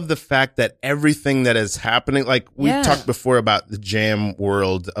 I love the fact that everything that is happening, like we Yeah. talked before about the jam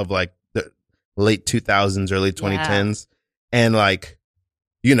world of like the late 2000s, early 2010s. And like,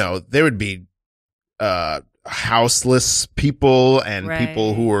 there would be houseless people and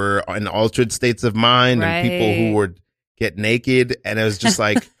people who were in altered states of mind and people who would get naked. And it was just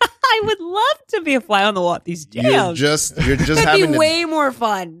like, I would love to be a fly on the wall at these you're jams. just It'd having be to way more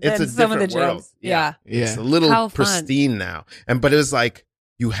fun it's than a some of the different world. jokes. Yeah. It's a Yeah. little How fun. pristine now. But it was like,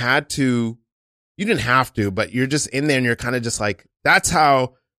 you didn't have to, but you're just in there and you're kind of just like, that's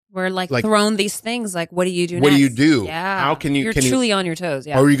how, We're like Like- thrown these things. Like, what do you do What do next? you do? Yeah. How can you- You're can you- truly on your toes.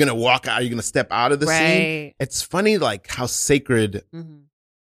 Yeah. are you going to walk out? Are you going to step out of the scene? Right. It's funny, like how sacred Mhm.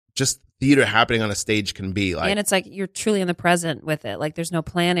 just theater happening on a stage can be. Like, And it's like you're truly in the present with it. Like, there's no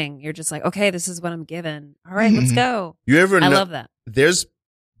planning. You're just like, okay, this is what I'm given. All right, let's go. you ever I know, love that.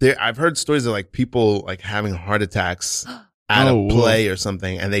 I've heard stories of like people like having heart attacks at Oh, a play or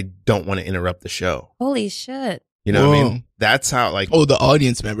something, and they don't want to interrupt the show. Holy shit. You know what I Whoa. mean? That's how like Oh, the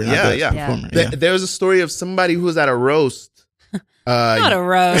audience member, not the Yeah. performer. There was a story of somebody who was at a roast. Not a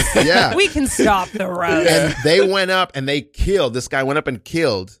roast. Yeah. We can stop the roast. And they went up and they killed. This guy went up and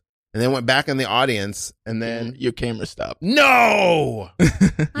killed, and then went back in the audience, and then Your camera stopped. no,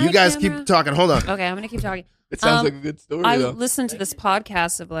 Hi, you guys camera. keep talking. Hold on. Okay, I'm going to keep talking. It sounds Um, like a good story, I though. listened to this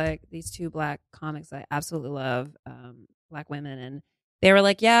podcast of like these 2 black comics I absolutely love, black women, and they were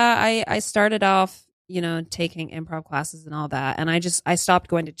like, yeah, I started off, taking improv classes and all that, and I stopped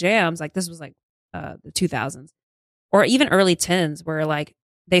going to jams. Like, this was like the 2000s or even early 10s, where like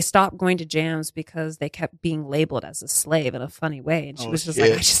they stopped going to jams because they kept being labeled as a slave in a funny way, and she was just like,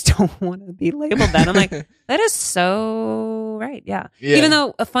 shit. I just don't want to be labeled that. I'm like, that is so right. Yeah. Even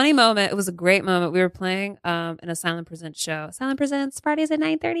though a funny moment, it was a great moment. We were playing in a Silent Presents show. Silent Presents Fridays at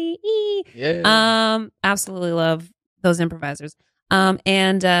 9:30. Yeah. Absolutely love those improvisers.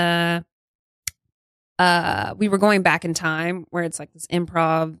 We were going back in time, where it's like this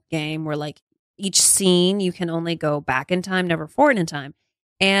improv game where like each scene you can only go back in time, never forward in time.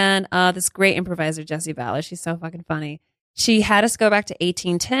 And this great improviser, Jessie Vallis, she's so fucking funny. She had us go back to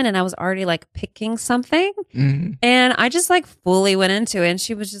 1810, and I was already like picking something. Mhm. And I just like fully went into it. And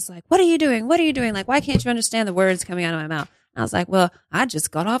she was just like, what are you doing? What are you doing? Like, why can't you understand the words coming out of my mouth? I was like, well, I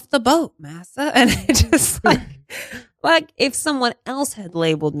just got off the boat, massa. And it just like if someone else had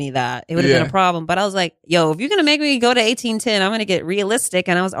labeled me that, it would have been a problem. But I was like, yo, if you're going to make me go to 1810, I'm going to get realistic.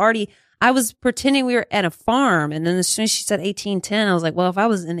 And I was pretending we were at a farm. And then as soon as she said 1810, I was like, well, if I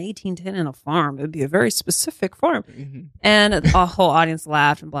was in 1810 in a farm, it would be a very specific farm. Mm-hmm. And a whole audience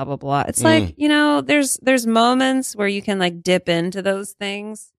laughed and blah, blah, blah. It's like, you know, there's moments where you can like dip into those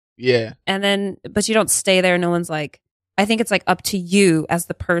things. Yeah. And then, but you don't stay there. No one's like, I think it's like up to you as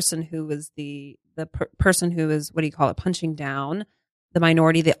the person who is the person who is, what do you call it, punching down the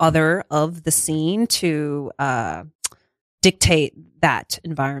minority, the other of the scene to dictate that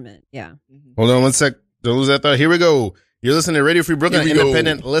environment. Yeah. Hold on one sec. Don't lose that thought. Here we go. You're listening to Radio Free Brooklyn,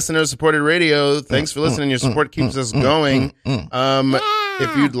 independent listener supported radio. Thanks for listening. Your support keeps us going.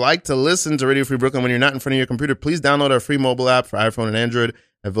 If you'd like to listen to Radio Free Brooklyn when you're not in front of your computer, please download our free mobile app for iPhone and Android,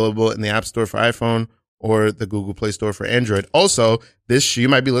 available in the App Store for iPhone or the Google Play Store for Android. Also, you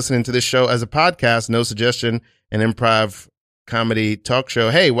might be listening to this show as a podcast, No Suggestion, an improv comedy talk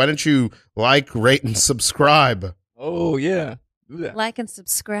show. Hey, why don't you like, rate, and subscribe? Oh, yeah. Do that. Like and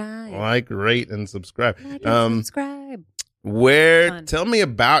subscribe. Like, rate, and subscribe. Like and subscribe. Tell me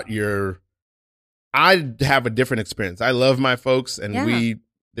about I have a different experience. I love my folks, and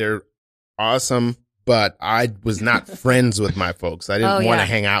they're awesome, but I was not friends with my folks. I didn't want to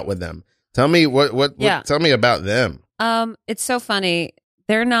hang out with them. Tell me tell me about them. It's so funny.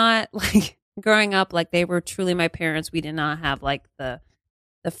 They're not like growing up, like they were truly my parents. We did not have like the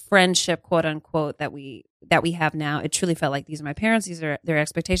friendship, quote unquote, that we have now. It truly felt like these are my parents. These are their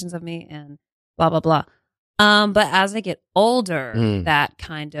expectations of me and blah, blah, blah. But as I get older, that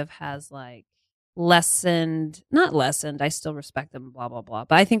kind of has like not lessened. I still respect them, blah, blah, blah.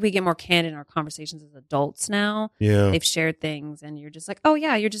 But I think we get more candid in our conversations as adults now. Yeah. They've shared things and you're just like, oh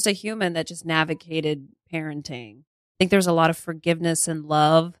yeah, you're just a human that just navigated parenting. I think there's a lot of forgiveness and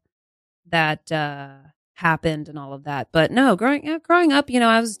love that happened and all of that. But no, growing up, you know,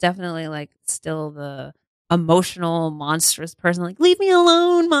 I was definitely like still the emotional, monstrous person, like, leave me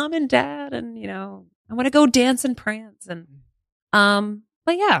alone, mom and dad. And, you know, I want to go dance and prance. And,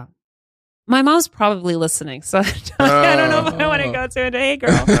 but yeah. My mom's probably listening, so I don't know if I want to go to it. Hey,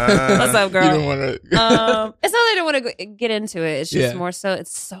 girl. What's up, girl? You don't want to. It's not that I don't want to get into it. It's just more so,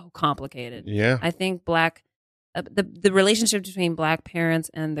 it's so complicated. Yeah. I think the relationship between Black parents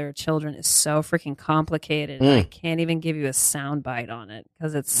and their children is so freaking complicated. I can't even give you a sound bite on it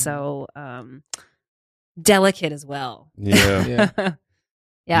because it's so delicate as well. Yeah.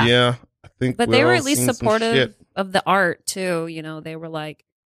 Yeah. Yeah. I think but they were at least supportive of the art too. You know, they were like,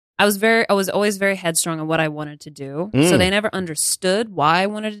 I was always very headstrong on what I wanted to do. So they never understood why I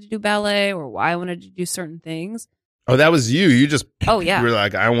wanted to do ballet or why I wanted to do certain things. Oh, that was you. You just you were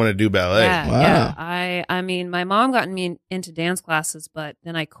like, I want to do ballet. Yeah, wow. Yeah. I mean, my mom got me into dance classes, but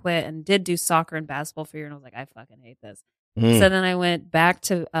then I quit and did do soccer and basketball for a year, and I was like, I fucking hate this. So then I went back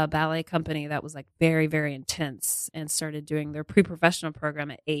to a ballet company that was like very, very intense and started doing their pre-professional program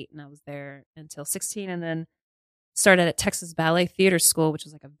at 8, and I was there until 16, and then started at Texas Ballet Theater School, which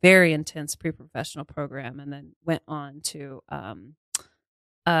was like a very intense pre-professional program, and then went on to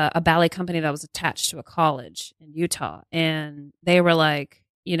a ballet company that was attached to a college in Utah. And they were like,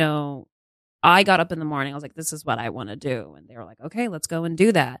 you know, I got up in the morning. I was like, this is what I want to do. And they were like, okay, let's go and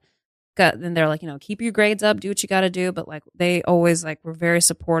do that. Then they're like, you know, keep your grades up, do what you got to do. But like, they always like were very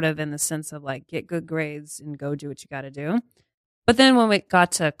supportive in the sense of like, get good grades and go do what you got to do. But then when we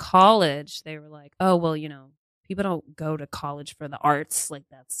got to college, they were like, oh, well, you know, people don't go to college for the arts. Like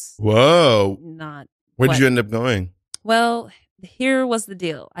that's not. Where did you end up going? Well, here was the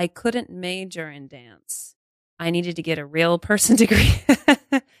deal. I couldn't major in dance. I needed to get a real person degree.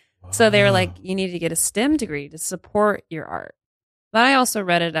 So they were like, you need to get a STEM degree to support your art. But I also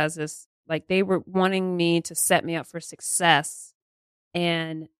read it as this, like they were wanting me to set me up for success.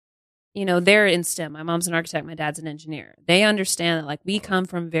 And, you know, they're in STEM. My mom's an architect. My dad's an engineer. They understand that like we come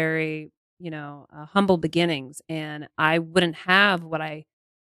from very, you know, humble beginnings, and I wouldn't have what I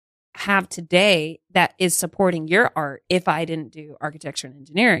have today that is supporting your art if I didn't do architecture and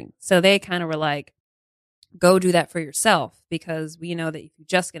engineering. So they kind of were like, go do that for yourself, because we know that if you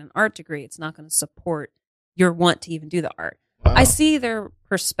just get an art degree, it's not going to support your want to even do the art. Wow. I see their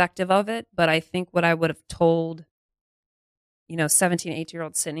perspective of it, but I think what I would have told, you know, 17,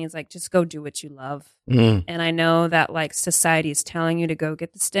 18-year-old Sydney is like, just go do what you love. And I know that like society is telling you to go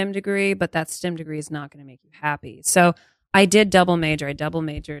get the STEM degree, but that STEM degree is not going to make you happy. So I did double major. I double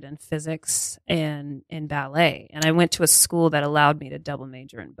majored in physics and in ballet. And I went to a school that allowed me to double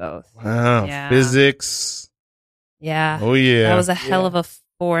major in both. Wow. Yeah. Physics. Yeah. Oh, yeah. That was a hell of a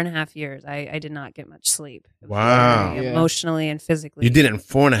 4.5 years. I did not get much sleep. It was Wow. very Yeah. emotionally and physically. You did it in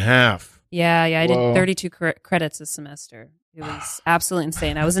 4.5. Yeah. I Whoa. did 32 credits a semester. It was absolutely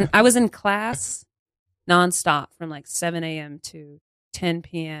insane. I was in class nonstop from like 7 a.m. to 10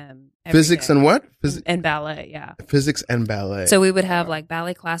 p.m. every Physics day. and what? And ballet, yeah. Physics and ballet. So we would have like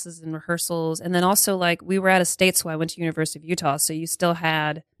ballet classes and rehearsals, and then also like we were out of state, so I went to University of Utah. So you still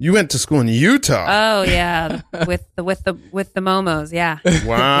had You went to school in Utah. oh yeah with the momos, yeah.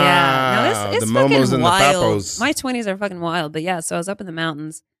 Wow. Yeah, no, it's the fucking momos and wild. the papos. My 20s are fucking wild, but yeah. So I was up in the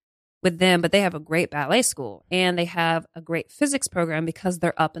mountains with them, but they have a great ballet school and they have a great physics program because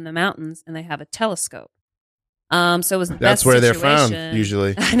they're up in the mountains and they have a telescope. So it was the That's best where they're situation. found,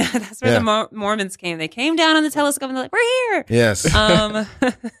 usually. I know, that's where Yeah. the Mormons came. They came down on the telescope and they're like, "We're here." Yes.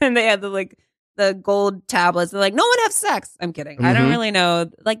 And they had the gold tablets. They're like, "No one have sex." I'm kidding. I don't Mhm. really know.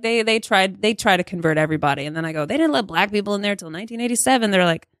 Like they tried to convert everybody, and then I go, they didn't let black people in there till 1987. They're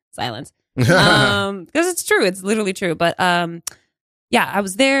like, silence. Because it's true. It's literally true. But yeah, I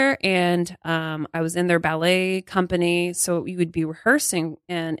was there and I was in their ballet company. So we would be rehearsing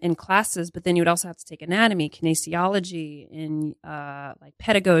and in classes, but then you would also have to take anatomy, kinesiology, and like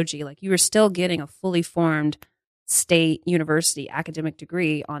pedagogy. Like you were still getting a fully formed state university academic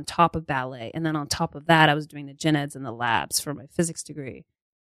degree on top of ballet. And then on top of that, I was doing the gen eds and the labs for my physics degree.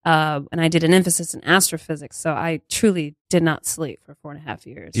 And I did an emphasis in astrophysics. So I truly did not sleep for 4.5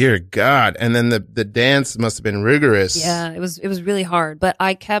 years. Dear God. And then the dance must have been rigorous. Yeah, it was really hard, but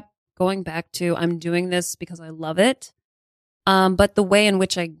I kept going back to I'm doing this because I love it. But the way in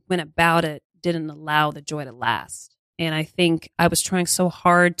which I went about it didn't allow the joy to last. And I think I was trying so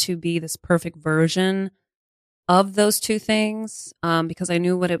hard to be this perfect version of those two things because I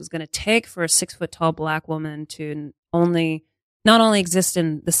knew what it was going to take for a 6-foot-tall black woman to not only exist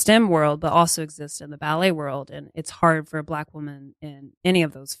in the STEM world, but also exist in the ballet world. And it's hard for a black woman in any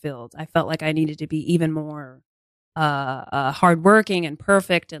of those fields. I felt like I needed to be even more hardworking and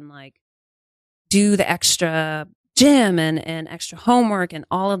perfect and like do the extra gym and extra homework and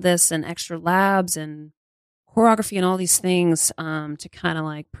all of this and extra labs and choreography and all these things to kind of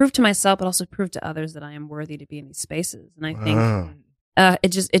like prove to myself, but also prove to others that I am worthy to be in these spaces. And I think Wow.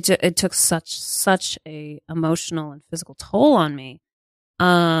 it took such a emotional and physical toll on me.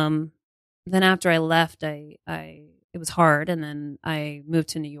 Then after I left, I it was hard, and then I moved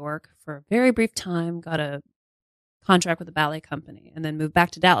to New York for a very brief time. Got a contract with a ballet company, and then moved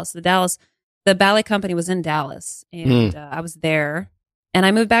back to Dallas. The ballet company was in Dallas, and I was there. And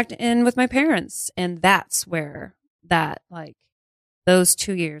I moved back in with my parents, and that's where those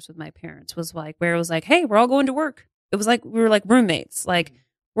 2 years with my parents was like where it was like, hey, we're all going to work. It was like we were like roommates. Like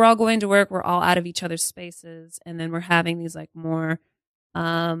we're all going to work. We're all out of each other's spaces, and then we're having these like more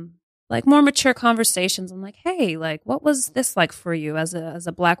mature conversations. I'm like, hey, like what was this like for you as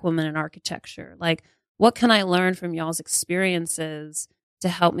a black woman in architecture? Like what can I learn from y'all's experiences to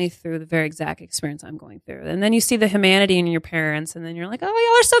help me through the very exact experience I'm going through? And then you see the humanity in your parents, and then you're like, oh,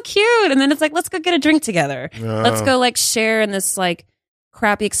 y'all are so cute. And then it's like, let's go get a drink together. Let's go like share in this like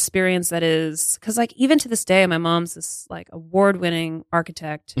crappy experience that is, because like even to this day, my mom's this like award-winning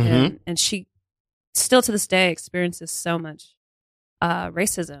architect, and she still to this day experiences so much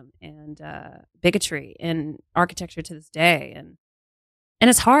racism and bigotry in architecture to this day, and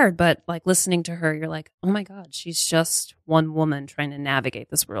it's hard. But like listening to her, you're like, oh my God, she's just one woman trying to navigate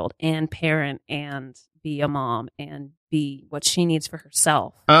this world and parent and be a mom and be what she needs for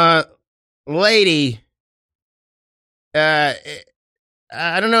herself. Lady,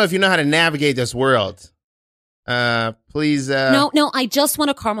 I don't know if you know how to navigate this world. Please. No, I just want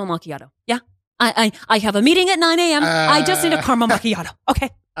a caramel macchiato. Yeah. I have a meeting at 9 a.m. I just need a caramel macchiato.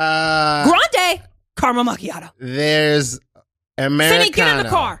 Okay. Grande caramel macchiato. There's Americano. Sydney, get in the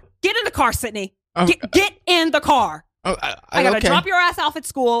car. Get in the car, Sydney. Get in the car. I gotta drop your ass off at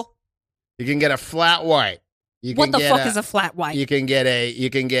school. You can get a flat white. What the fuck is a flat white? You can get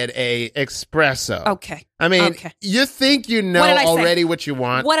a espresso. Okay. I mean, Okay. you think you know already what you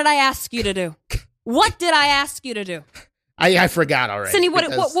want. What did I ask you to do? What did I ask you to do? I forgot already. Sydney, what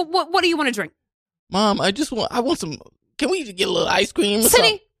do you want to drink? Mom, I want some. Can we get a little ice cream? Or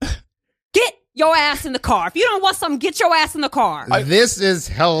Sydney, get your ass in the car. If you don't want something, get your ass in the car. This is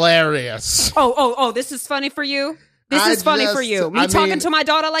hilarious. Oh, this is funny for you? This is funny for you. Me talking to my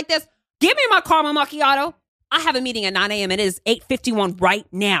daughter like this? Give me my caramel macchiato. I have a meeting at 9 a.m. It is 8:51 right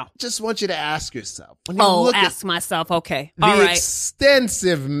now. Just want you to ask yourself. When you look ask myself. Okay. the All right.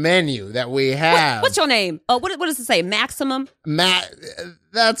 extensive menu that we have. What's your name? What does it say? Maximum? Matt,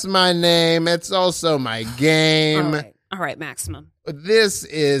 that's my name. It's also my game. All right, Maximum. This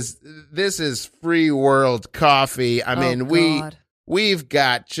is free world coffee. I mean, God. we've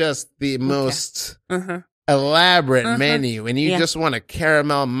got just the most elaborate menu, and you just want a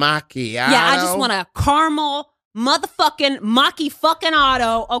caramel macchiato. Yeah, I just want a caramel motherfucking Maki fucking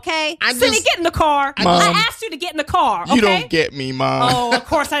auto, okay? Cindy, get in the car. Mom, I asked you to get in the car, okay? You don't get me, Mom. Oh, of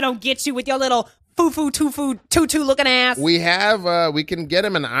course I don't get you with your little tutu looking ass. We have, we can get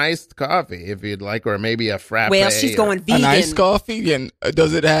him an iced coffee if you'd like, or maybe a frappe. Well, she's going vegan. An iced coffee, and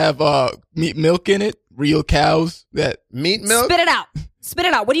does it have meat milk in it? Real cows that meat milk? Spit it out. Spit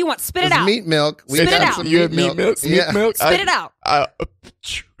it out. What do you want? Spit it out. Meat milk. Spit it out. You have meat milk? Yeah. Meat milk? Spit it out.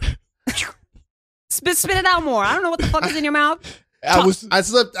 Spit it out more. I don't know what the fuck is in your mouth. I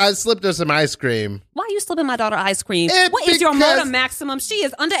slipped her some ice cream. Why are you slipping my daughter ice cream? What What is your motor maximum? She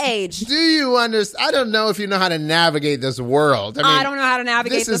is underage. Do you understand? I don't know if you know how to navigate this world. I don't know how to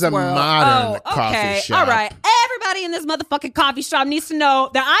navigate this is a world. modern coffee shop. All right. Everybody in this motherfucking coffee shop needs to know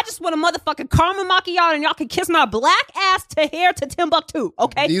that I just want a motherfucking caramel macchiato, and y'all can kiss my black ass to here to Timbuktu,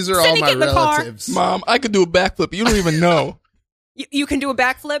 okay? These are Cindy, all my get in the car. relatives. Mom, I could do a backflip. You don't even know. You can do a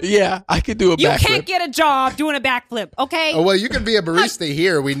backflip? Yeah, I could do a You backflip. can't get a job doing a backflip, okay? Oh, well, you can be a barista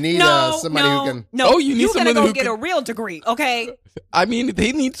here. We need somebody who can. No, Oh, you need you're gonna someone go who get can- a real degree, okay? I mean,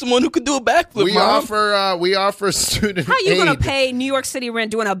 they need someone who could do a backflip, We Mom. offer student How you gonna aid. pay New York City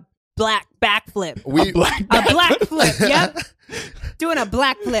rent doing a black backflip? We a black A black flip, yep. Doing a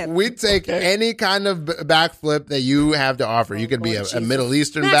black flip. we take any kind of backflip that you have to offer. You could be Lord a Middle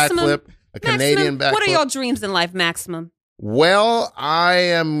Eastern Maximum. backflip, a Canadian backflip. What are your dreams in life, Maximum? Well, I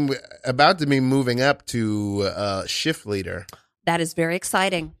am about to be moving up to shift leader. That is very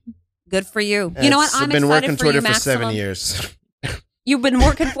exciting. Good for you. You know what? I've I'm been excited working for toward you, it for Maximum. 7 years. You've been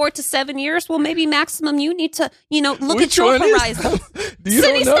working for it to 7 years? Well, maybe, Maximum, you need to, look Which at your one is- horizon. Do you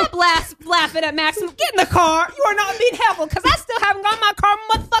Cindy, don't know? stop laughing at Maximum. Get in the car. You are not being helpful because I still haven't got my caramel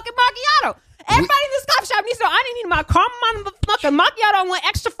motherfucking macchiato. Everybody in this coffee shop needs to know I need my caramel motherfucking macchiato with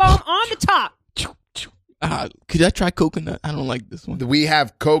extra foam on the top. Could I try coconut? I don't like this one. We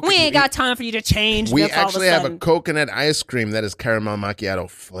have Coke. We ain't got time for you to change. We this all of actually have a sudden. coconut ice cream that is caramel macchiato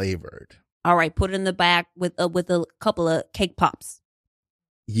flavored. All right, put it in the back with a couple of cake pops.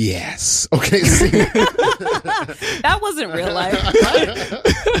 Yes. Okay. See. That wasn't real life.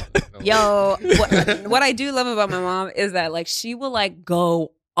 Yo, what I do love about my mom is that like she will like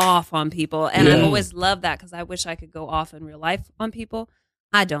go off on people, and I always love that because I wish I could go off in real life on people.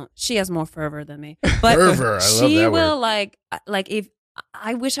 I don't. She has more fervor than me, but Fervor, I love she that will word. like if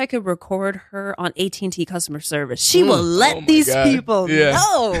I wish I could record her on AT&T customer service. She will let Oh my these God. people Yeah.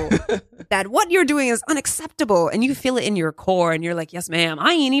 know that what you're doing is unacceptable, and you feel it in your core, and you're like, yes, ma'am.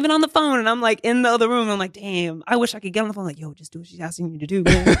 I ain't even on the phone, and I'm like in the other room. I'm like, damn, I wish I could get on the phone. Like, yo, just do what she's asking you to do,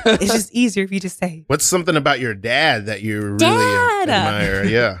 man. It's just easier if you just say. What's something about your dad that you really Dad! admire?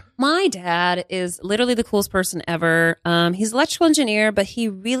 Yeah. My dad is literally the coolest person ever. He's an electrical engineer, but he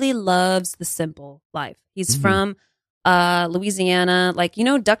really loves the simple life. He's from Louisiana, like,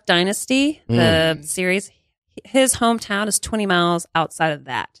 Duck Dynasty, the series. His hometown is 20 miles outside of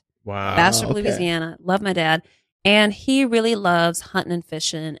that. Wow. Bastrop, okay. Louisiana. Love my dad. And he really loves hunting and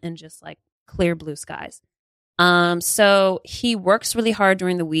fishing and just like clear blue skies. So he works really hard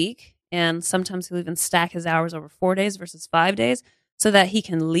during the week, and sometimes he'll even stack his hours over 4 days versus 5 days so that he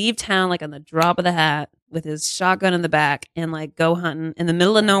can leave town like on the drop of the hat with his shotgun in the back and like go hunting in the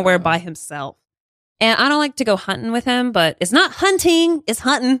middle of nowhere by himself. And I don't like to go hunting with him, but it's not hunting, it's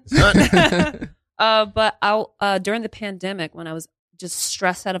hunting. But during the pandemic, when I was just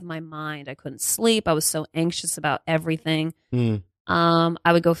stressed out of my mind, I couldn't sleep. I was so anxious about everything. I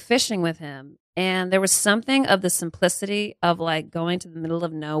would go fishing with him. And there was something of the simplicity of like going to the middle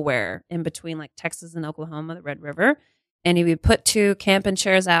of nowhere in between like Texas and Oklahoma, the Red River. And he would put 2 camping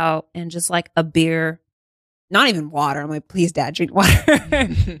chairs out and just like a beer, not even water. I'm like, please, Dad, drink water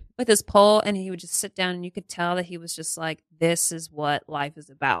with his pole. And he would just sit down, and you could tell that he was just like, this is what life is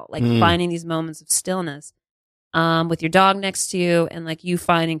about. Like finding these moments of stillness with your dog next to you, and like you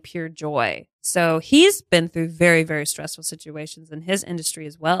finding pure joy. So he's been through very, very stressful situations in his industry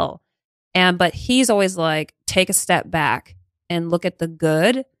as well. But he's always like, take a step back and look at the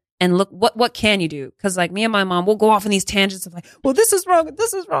good. And look, what can you do? Because like me and my mom, we'll go off on these tangents of like, well, this is wrong,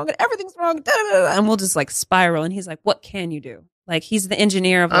 and everything's wrong, da, da, da, and we'll just like spiral. And he's like, what can you do? Like he's the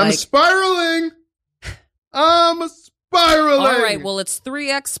engineer of I'm like, spiraling. I'm spiraling. all right, well, it's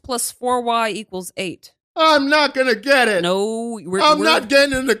 3x plus 4y equals 8. I'm not going to get it. No, I'm not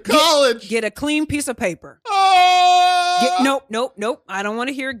getting into college. Get a clean piece of paper. Oh, Nope. I don't want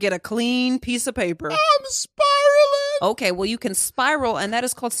to hear. Get a clean piece of paper. I'm spiraling. Okay, well, you can spiral, and that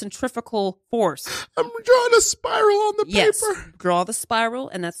is called centrifugal force. I'm drawing a spiral on the Yes, paper. draw the spiral,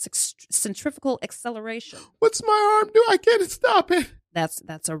 and that's centrifugal acceleration. What's my arm do? I can't stop it.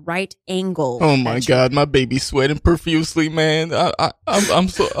 That's a right angle. Oh my God, my baby's sweating profusely, man. I'm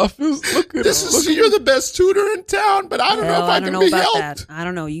so I feel. Look at You're the best tutor in town, but I don't know if I can be helped. That. I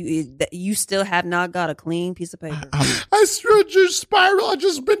don't know. You still have not got a clean piece of paper. I drew spiral. I've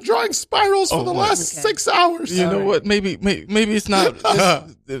just been drawing spirals for the last 6 hours. You know what? Maybe it's not.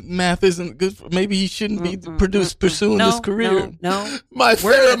 Math isn't good. Maybe he shouldn't be pursuing this career. No. My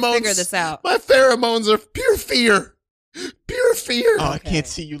We're pheromones. gonna figure this out. My pheromones are pure fear. Pure fear. Oh, I can't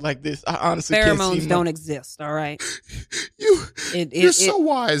see you like this. I honestly can't see pheromones don't exist. All right. You're so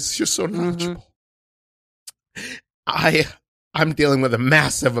wise. You're so knowledgeable. I'm dealing with a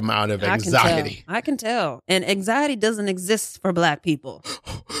massive amount of anxiety. I can tell. And anxiety doesn't exist for black people.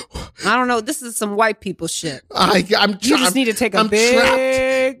 I don't know. This is some white people shit. You just need to take a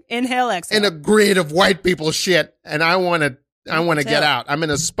big inhale, exhale. In a grid of white people shit, and I want to get out. I'm in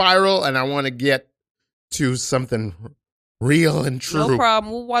a spiral, and I want to get to something real and true. No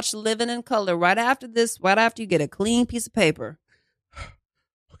problem. We'll watch Living in Color right after this, right after you get a clean piece of paper.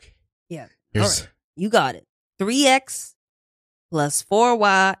 Okay. Yeah. All right. You got it. 3x plus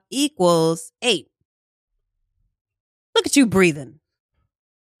 4y equals 8. Look at you breathing.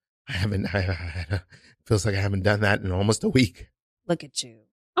 It feels like I haven't done that in almost a week. Look at you.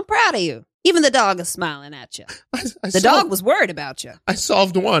 I'm proud of you. Even the dog is smiling at you. The dog was worried about you. I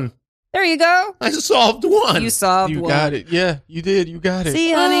solved one. There you go. I solved one. You solved one. You got it. Yeah, you did. You got it.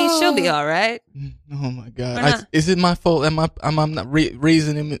 See, honey, she'll be all right. Oh my God. Is it my fault? Am I'm not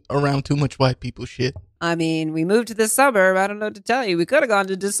raising him around too much white people shit? I mean, we moved to this suburb. I don't know what to tell you. We could have gone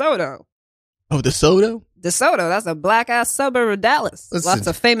to DeSoto. Oh, DeSoto? DeSoto, that's a black ass suburb of Dallas. Listen, lots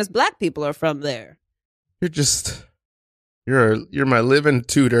of famous black people are from there. You're my living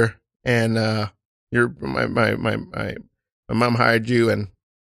tutor, and you're my mom hired you, and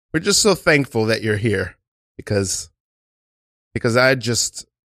we're just so thankful that you're here because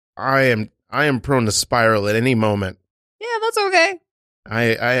I am prone to spiral at any moment. Yeah, that's okay.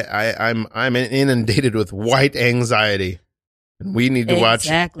 I'm inundated with white anxiety. And we need to watch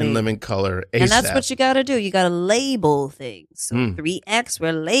In Living Color ASAP. And that's what you got to do. You got to label things. So 3X,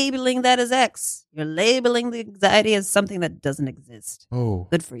 we're labeling that as X. You're labeling the anxiety as something that doesn't exist. Oh,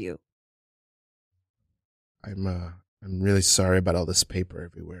 good for you. I'm really sorry about all this paper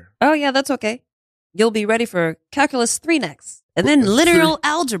everywhere. Oh yeah, that's okay. You'll be ready for calculus 3 next, and then literal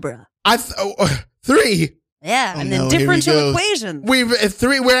algebra. 3. Yeah, and then differential equations. We're at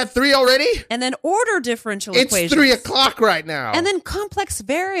 3 already? And then order differential equations. It's 3:00 right now. And then complex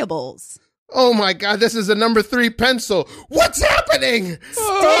variables. Oh my God, this is a number 3 pencil. What's happening?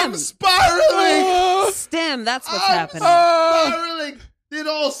 I'm spiraling. STEM, that's what's happening. Spiraling. It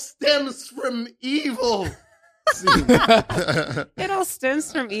all stems from evil. It all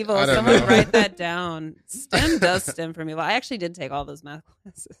stems from evil. Someone write that down. STEM does stem from evil. I actually did take all those math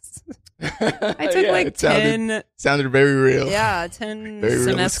classes. I took 10. Sounded very real. Yeah, 10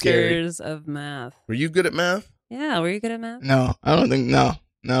 semesters of math. Were you good at math? Yeah, were you good at math? No, I don't think. No,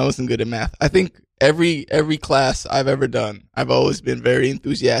 I wasn't good at math. I think every class I've ever done, I've always been very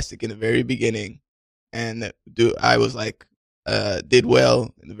enthusiastic in the very beginning, and I was like, did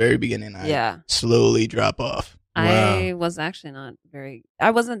well in the very beginning. I slowly drop off. I was actually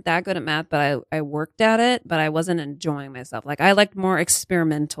I wasn't that good at math, but I worked at it, but I wasn't enjoying myself. Like I liked more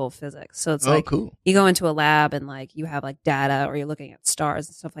experimental physics. So it's cool. You go into a lab and like you have like data or you're looking at stars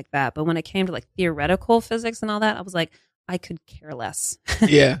and stuff like that. But when it came to like theoretical physics and all that, I was like, I could care less.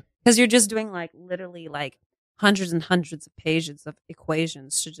 Yeah. Because you're just doing like literally like hundreds and hundreds of pages of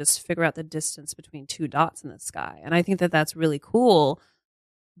equations to just figure out the distance between 2 dots in the sky. And I think that that's really cool.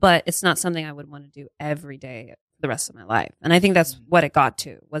 But it's not something I would want to do every day for the rest of my life. And I think that's what it got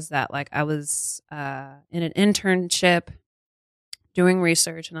to, was that like I was in an internship doing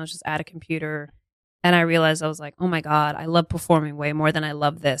research and I was just at a computer and I realized I was like, oh my God, I love performing way more than I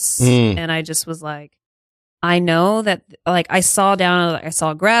love this. And I just was like, I know that like I saw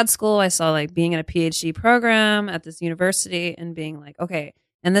grad school, I saw like being in a PhD program at this university and being like, okay,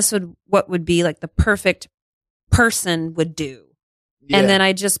 and this what would be like the perfect person would do. Yeah. And then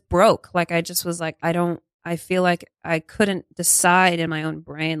I just broke. Like I just was like, I feel like I couldn't decide in my own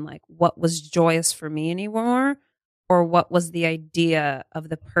brain like what was joyous for me anymore or what was the idea of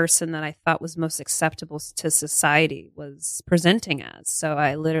the person that I thought was most acceptable to society was presenting as. So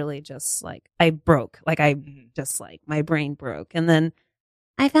I literally just like, I broke. Like I just like, my brain broke. And then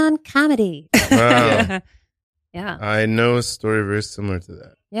I found comedy. Wow. Yeah. I know a story very similar to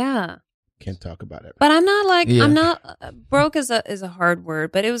that. Yeah. can't talk about it. But I'm not like Yeah. I'm not broke is a hard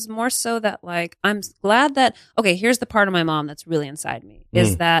word, but it was more so that like I'm glad that okay, here's the part of my mom that's really inside me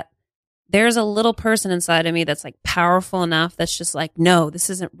is that there's a little person inside of me that's like powerful enough that's just like, no, this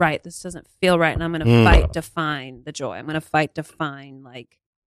isn't right. This doesn't feel right. And I'm going to fight to find the joy. I'm going to fight to find like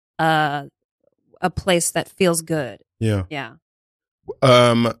a place that feels good. Yeah. Yeah.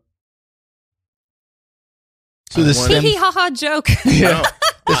 So the stem, Hee ha ha joke. yeah,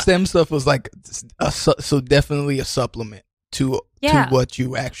 the stem stuff was like so definitely a supplement to what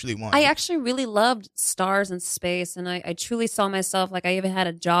you actually want. I actually really loved stars and space, and I truly saw myself like I even had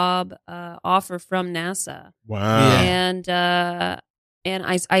a job offer from NASA. Wow. Yeah. And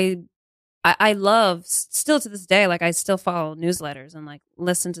I love still to this day, like I still follow newsletters and like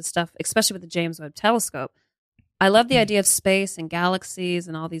listen to stuff, especially with the James Webb Telescope. I love the idea of space and galaxies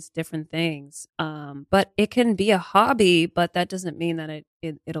and all these different things. But it can be a hobby, but that doesn't mean that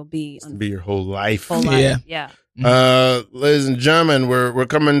it'll be your whole life. Yeah. Ladies and gentlemen, we're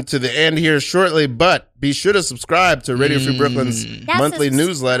coming to the end here shortly, but be sure to subscribe to Radio Free Brooklyn's monthly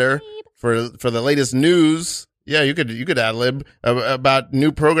newsletter for the latest news. Yeah, you could ad lib about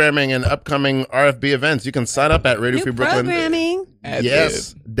new programming and upcoming RFB events. You can sign up at Radio Free Brooklyn. Programming.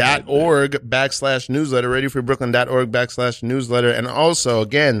 Yes. .org/newsletter, radiofreebrooklyn.org/newsletter. And also,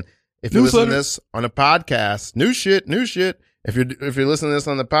 again, if you listen to this on a podcast, new shit. If you're listening to this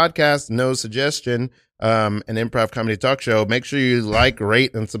on the podcast, no suggestion, an improv comedy talk show, make sure you like,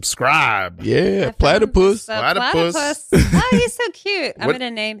 rate, and subscribe. Yeah, platypus. Platypus. Oh, he's so cute. I'm What-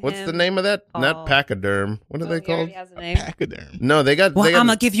 going to name him. What's the name of that? Not pachyderm. What are they He called? already has a name. Pachyderm. No, they got. Well, they got I'm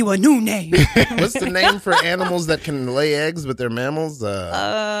gonna give you a new name. what's the name for animals that can lay eggs but they're mammals?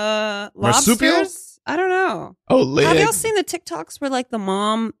 Marsupial? Lobsters? I don't know. Oh, Have y'all legs. seen the TikToks where like the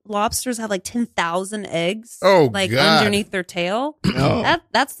mom lobsters have like 10,000 eggs? Oh, like God. underneath their tail. No.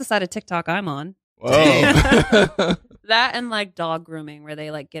 That's the side of TikTok I'm on. Whoa. That and like dog grooming where they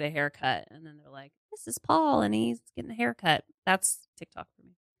like get a haircut and then they're like, this is Paul and he's getting a haircut. That's TikTok for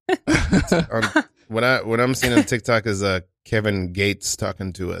me. What I'm seeing on TikTok is Kevin Gates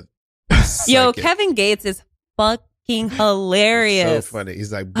talking to a Yo, psychic. Kevin Gates is fucking hilarious. So funny.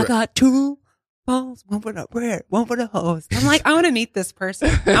 He's like, I got two balls, one for the bread, one for the hose. I'm like, I want to meet this person.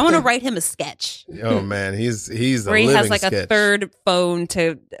 I want to write him a sketch oh man, he's a where he living has like a sketch. third phone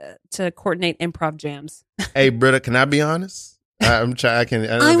to coordinate improv jams. Hey, Britta, can I be honest? I'm trying.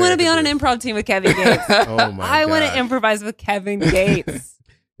 I want to be on an improv team with Kevin Gates. Oh my I want God. to improvise with Kevin Gates.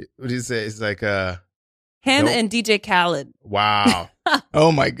 What do you say? It's like, Him Nope. and DJ Khaled. wow,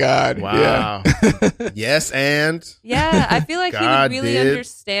 Oh my God. wow, Yeah. yes, and Yeah, I feel like God he would really did.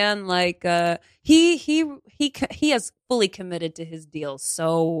 understand. Like, he has fully committed to his deal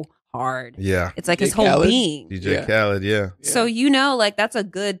so hard. yeah, It's like DJ his whole Khaled? being. DJ Yeah. Khaled, yeah. So like that's a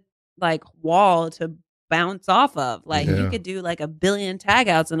good like wall to bounce off of. Like Yeah. you could do like a billion tag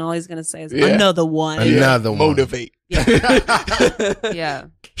outs and all he's gonna say is Yeah. another one. Another one. Motivate. Yeah.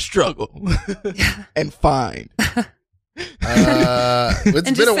 Struggle. And find. It's And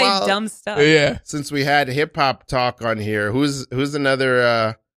been just a say while dumb stuff. Yeah. since we had hip hop talk on here. Who's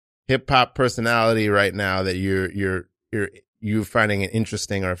another hip hop personality right now that you're finding it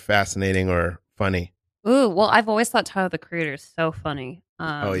interesting or fascinating or funny? Ooh, well, I've always thought Tyler the Creator is so funny.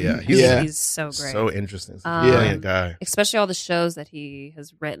 Oh, yeah. He's so great. So interesting. Such a Um, brilliant guy. Especially all the shows that he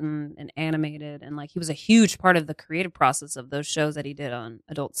has written and animated, and like he was a huge part of the creative process of those shows that he did on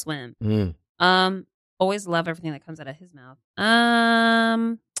Adult Swim. Mm. Always love everything that comes out of his mouth.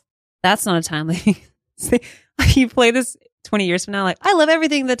 That's not a timely. You play this 20 years from now, like I love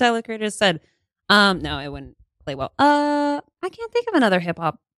everything that Tyler the Creator has said. No, it wouldn't play well. I can't think of another hip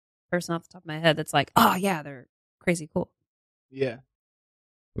hop person off the top of my head that's like, oh yeah, they're crazy cool. Yeah.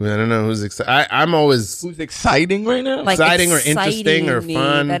 I don't know who's excited. I'm always Who's exciting right now? Like Exciting or interesting or exciting me,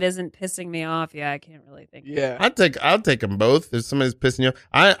 fun. that isn't pissing me off. Yeah, I can't really think. Yeah. I'll take them both. If somebody's pissing you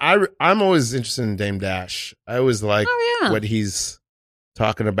off, I'm always interested in Dame Dash. I always like Oh yeah. what he's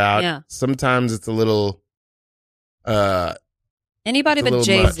talking about. Yeah. Sometimes it's a little Anybody It's a but little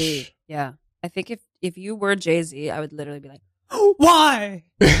Jay-Z. much. Yeah. I think if you were Jay-Z, I would literally be like, Why?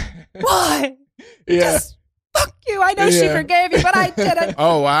 Why? Yeah. Just fuck you. I know she Yeah. forgave you, but I didn't.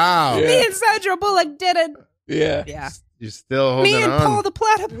 oh wow. Yeah. Me and Sandra Bullock didn't. Yeah. Yeah. You're still holding Me and on. Paul the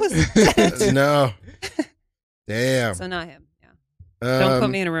Platypus didn't. No. Damn. so not him. Yeah. Don't put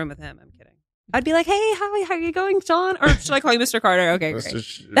me in a room with him. I'm kidding. I'd be like, hey, how are you going, John? Or should I call you Mr. Carter? Okay, great.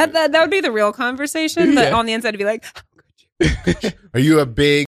 Mr. That would be the real conversation, but Yeah. on the inside, I'd be like, Are you a big